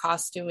with your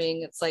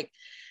costuming. It's like,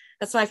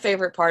 that's my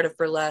favorite part of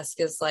burlesque,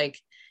 is like,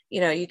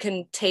 you know, you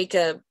can take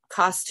a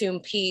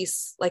costume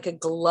piece like a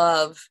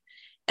glove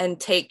and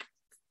take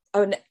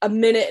a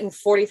minute and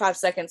 45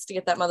 seconds to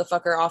get that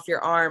motherfucker off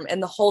your arm,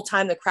 and the whole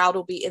time the crowd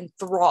will be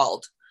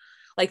enthralled.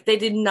 Like, they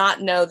did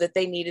not know that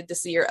they needed to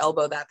see your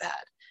elbow that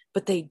bad,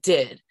 but they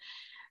did.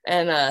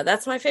 And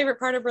that's my favorite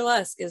part of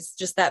burlesque, is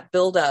just that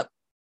build up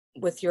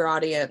with your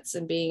audience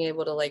and being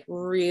able to like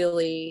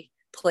really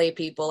play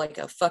people like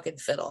a fucking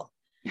fiddle.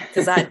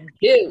 Because I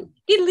do.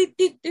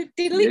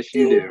 Yes,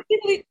 you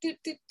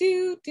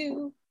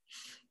do.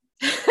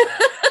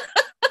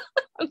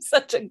 I'm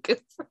such a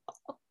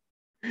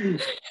goofball.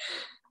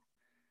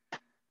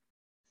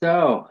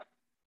 So,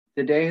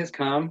 the day has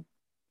come.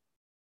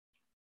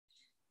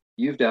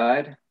 You've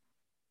died.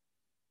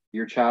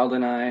 Your child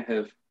and I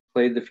have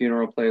played the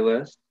funeral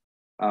playlist.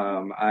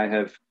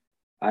 I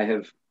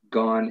have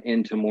gone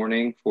into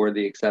mourning for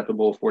the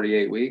acceptable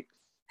 48 weeks.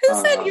 Who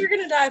said you were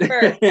going to die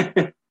first?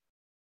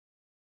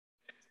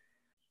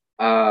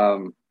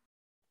 Or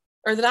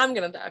that I'm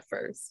going to die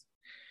first?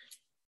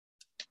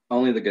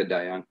 Only the good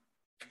die young.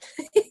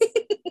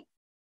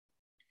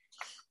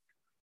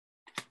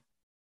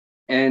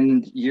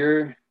 And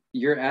you're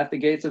at the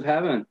gates of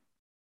heaven.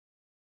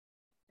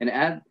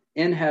 And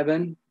in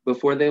heaven,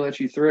 before they let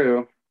you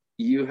through,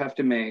 you have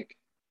to make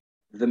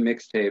the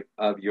mixtape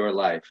of your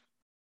life.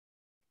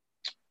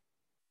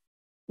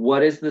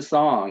 What is the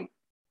song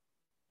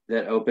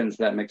that opens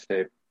that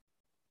mixtape?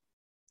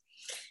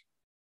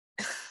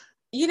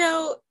 You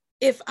know,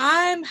 if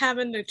I'm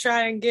having to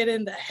try and get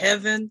into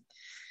heaven,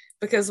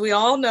 because we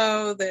all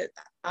know that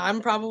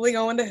I'm probably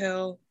going to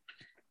hell,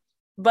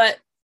 but,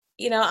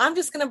 you know, I'm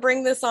just going to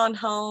bring this on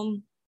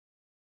home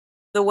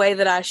the way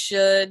that I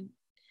should,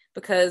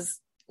 because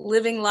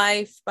Living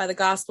Life by the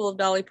Gospel of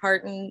Dolly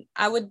Parton,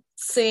 I would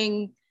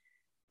sing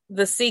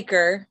The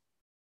Seeker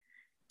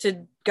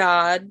to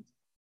God,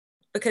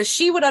 because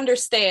she would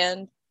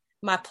understand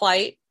my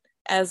plight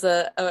as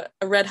a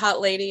red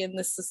hot lady in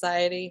this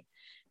society,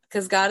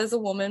 because God is a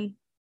woman.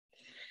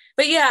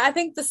 But yeah, I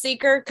think The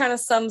Seeker kind of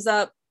sums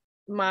up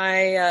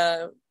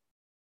my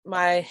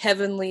my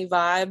heavenly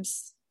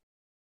vibes.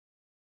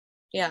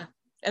 Yeah.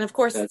 And of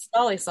course it's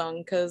Dolly's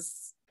song,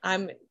 because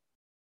I'm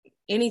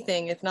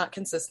anything if not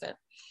consistent.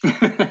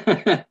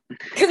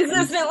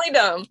 Consistently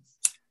dumb.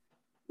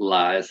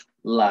 Lies.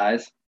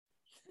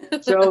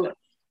 So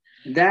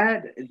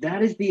that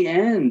is the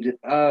end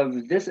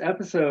of this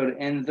episode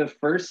and the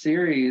first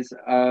series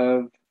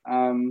of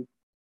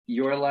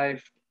Your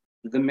Life,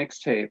 the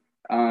mixtape.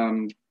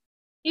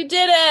 You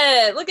did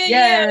it! Look at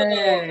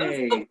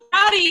Yay! you! I'm so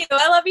proud of you.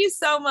 I love you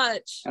so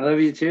much. I love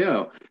you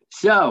too.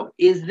 So,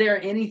 is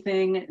there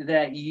anything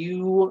that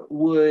you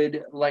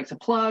would like to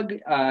plug?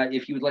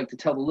 If you would like to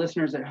tell the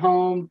listeners at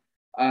home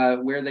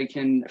where they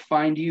can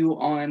find you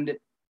on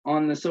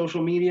the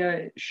social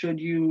media, should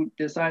you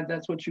decide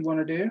that's what you want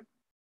to do?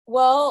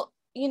 Well,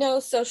 you know,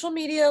 social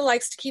media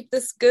likes to keep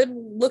this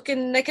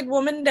good-looking naked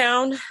woman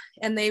down,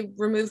 and they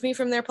remove me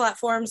from their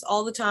platforms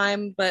all the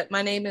time. But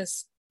my name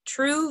is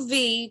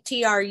TRUVY,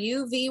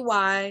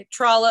 TRUVY,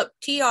 TROLLOP,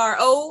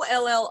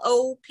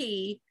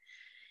 TROLLOP.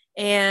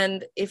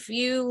 And if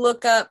you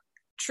look up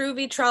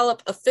TRUVY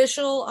TROLLOP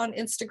official on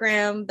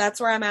Instagram, that's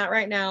where I'm at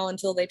right now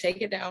until they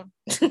take it down.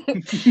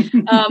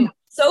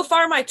 So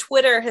far, my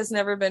Twitter has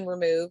never been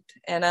removed,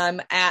 and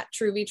I'm at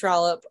TRUVY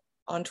TROLLOP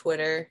on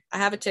Twitter. I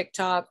have a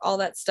TikTok, all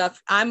that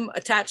stuff. I'm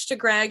attached to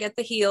Greg at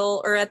the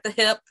heel, or at the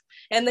hip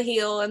and the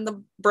heel and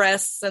the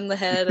breasts and the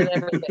head and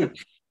everything.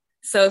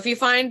 So if you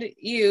find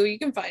you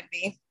can find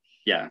me.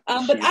 Yeah. But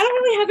I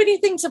don't really have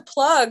anything to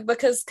plug,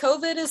 because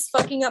COVID is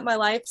fucking up my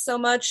life so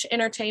much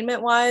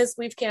entertainment wise.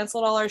 We've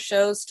canceled all our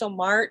shows till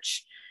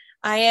March.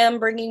 I am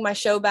bringing my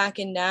show back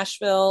in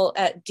Nashville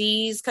at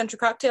Dee's Country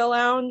Cocktail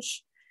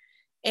Lounge.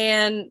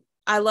 And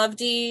I love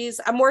Dee's.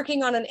 I'm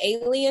working on an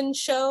alien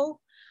show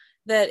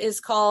that is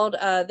called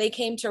They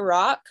Came to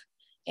Rock.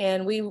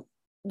 And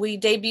we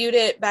debuted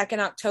it back in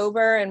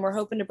October, and we're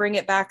hoping to bring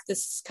it back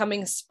this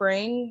coming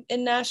spring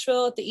in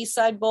Nashville at the East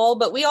Side Bowl.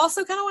 But we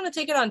also kind of want to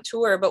take it on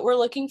tour, but we're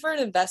looking for an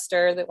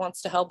investor that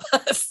wants to help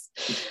us.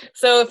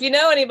 So if you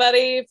know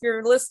anybody, if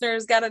your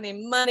listeners got any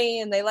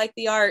money and they like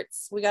the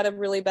arts, we got a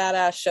really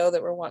badass show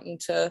that we're wanting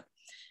to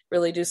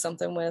really do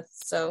something with.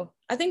 So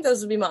I think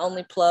those would be my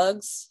only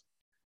plugs.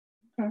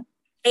 Okay.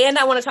 And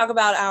I want to talk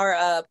about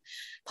our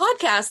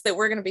podcast that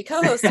we're going to be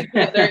co-hosting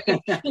together in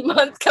a few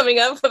months coming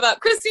up about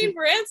Christine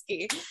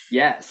Baranski.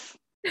 Yes.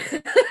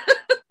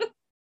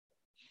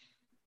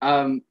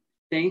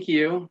 Thank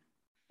you.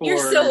 You're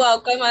so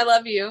welcome. I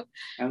love you.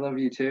 I love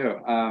you too.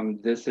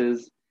 This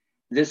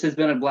has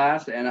been a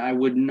blast, and I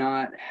would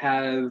not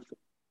have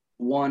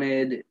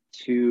wanted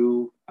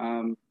to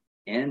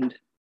end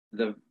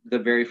the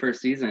very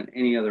first season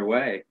any other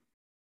way.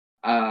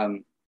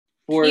 You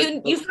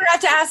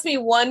forgot to ask me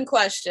one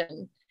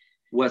question.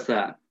 What's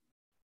that?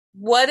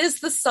 What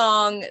is the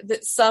song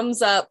that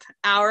sums up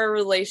our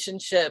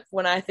relationship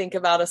when I think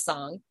about a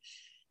song?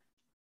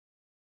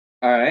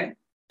 All right.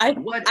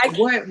 What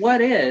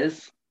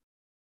is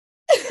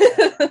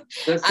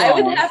the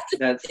song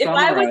that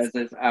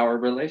summarizes our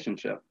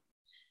relationship?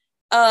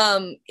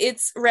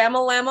 It's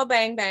Rama Lama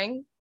Bang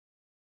Bang.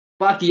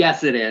 Fuck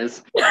yes, it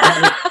is.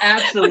 That is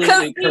absolutely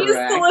correct. We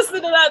used to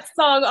listen to that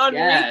song on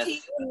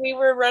repeat when we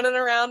were running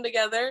around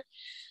together.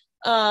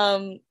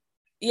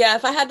 Yeah,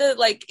 if I had to,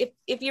 like,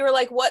 if you were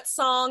like, what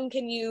song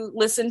can you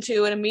listen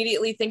to and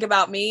immediately think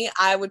about me,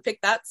 I would pick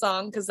that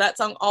song, because that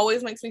song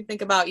always makes me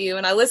think about you.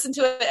 And I listen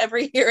to it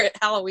every year at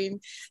Halloween.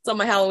 It's on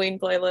my Halloween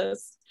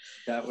playlist.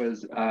 That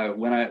was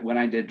when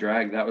I did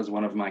drag, that was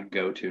one of my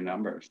go-to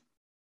numbers.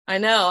 I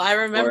know, I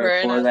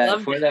remember.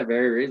 For that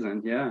very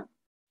reason, yeah.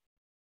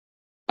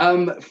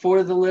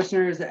 For the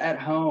listeners at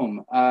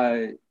home,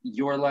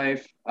 Your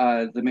Life,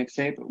 the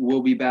mixtape,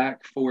 will be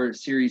back for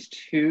series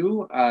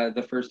 2.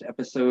 The first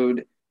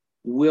episode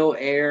will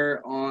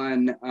air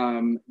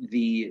on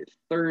the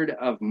 3rd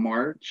of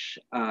March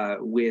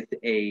with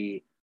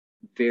a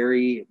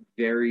very,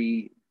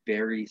 very,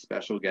 very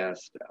special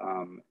guest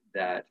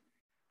that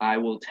I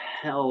will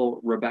tell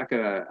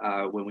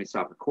Rebecca when we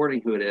stop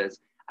recording who it is.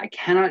 I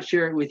cannot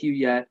share it with you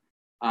yet.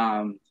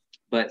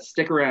 But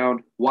stick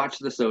around, watch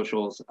the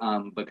socials,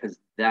 because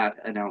that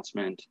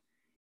announcement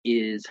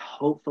is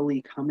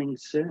hopefully coming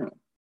soon.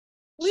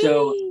 Whee!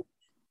 So,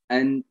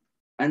 and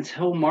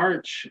until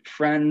March,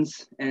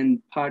 friends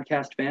and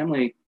podcast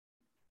family,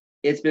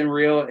 it's been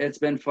real. It's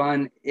been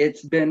fun.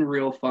 It's been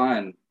real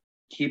fun.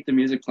 Keep the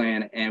music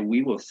playing, and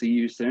we will see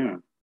you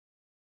soon.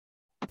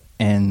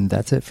 And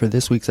that's it for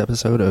this week's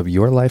episode of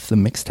Your Life, the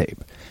Mixtape.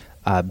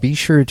 Be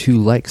sure to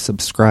like,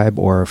 subscribe,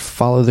 or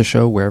follow the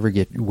show wherever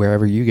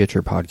you get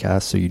your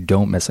podcasts so you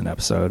don't miss an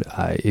episode.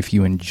 If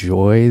you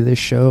enjoy this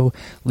show,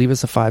 leave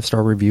us a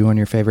 5-star review on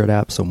your favorite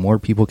app so more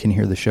people can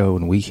hear the show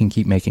and we can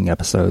keep making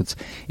episodes.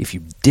 If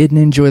you didn't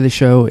enjoy the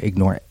show,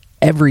 ignore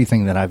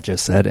everything that I've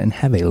just said and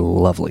have a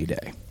lovely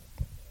day.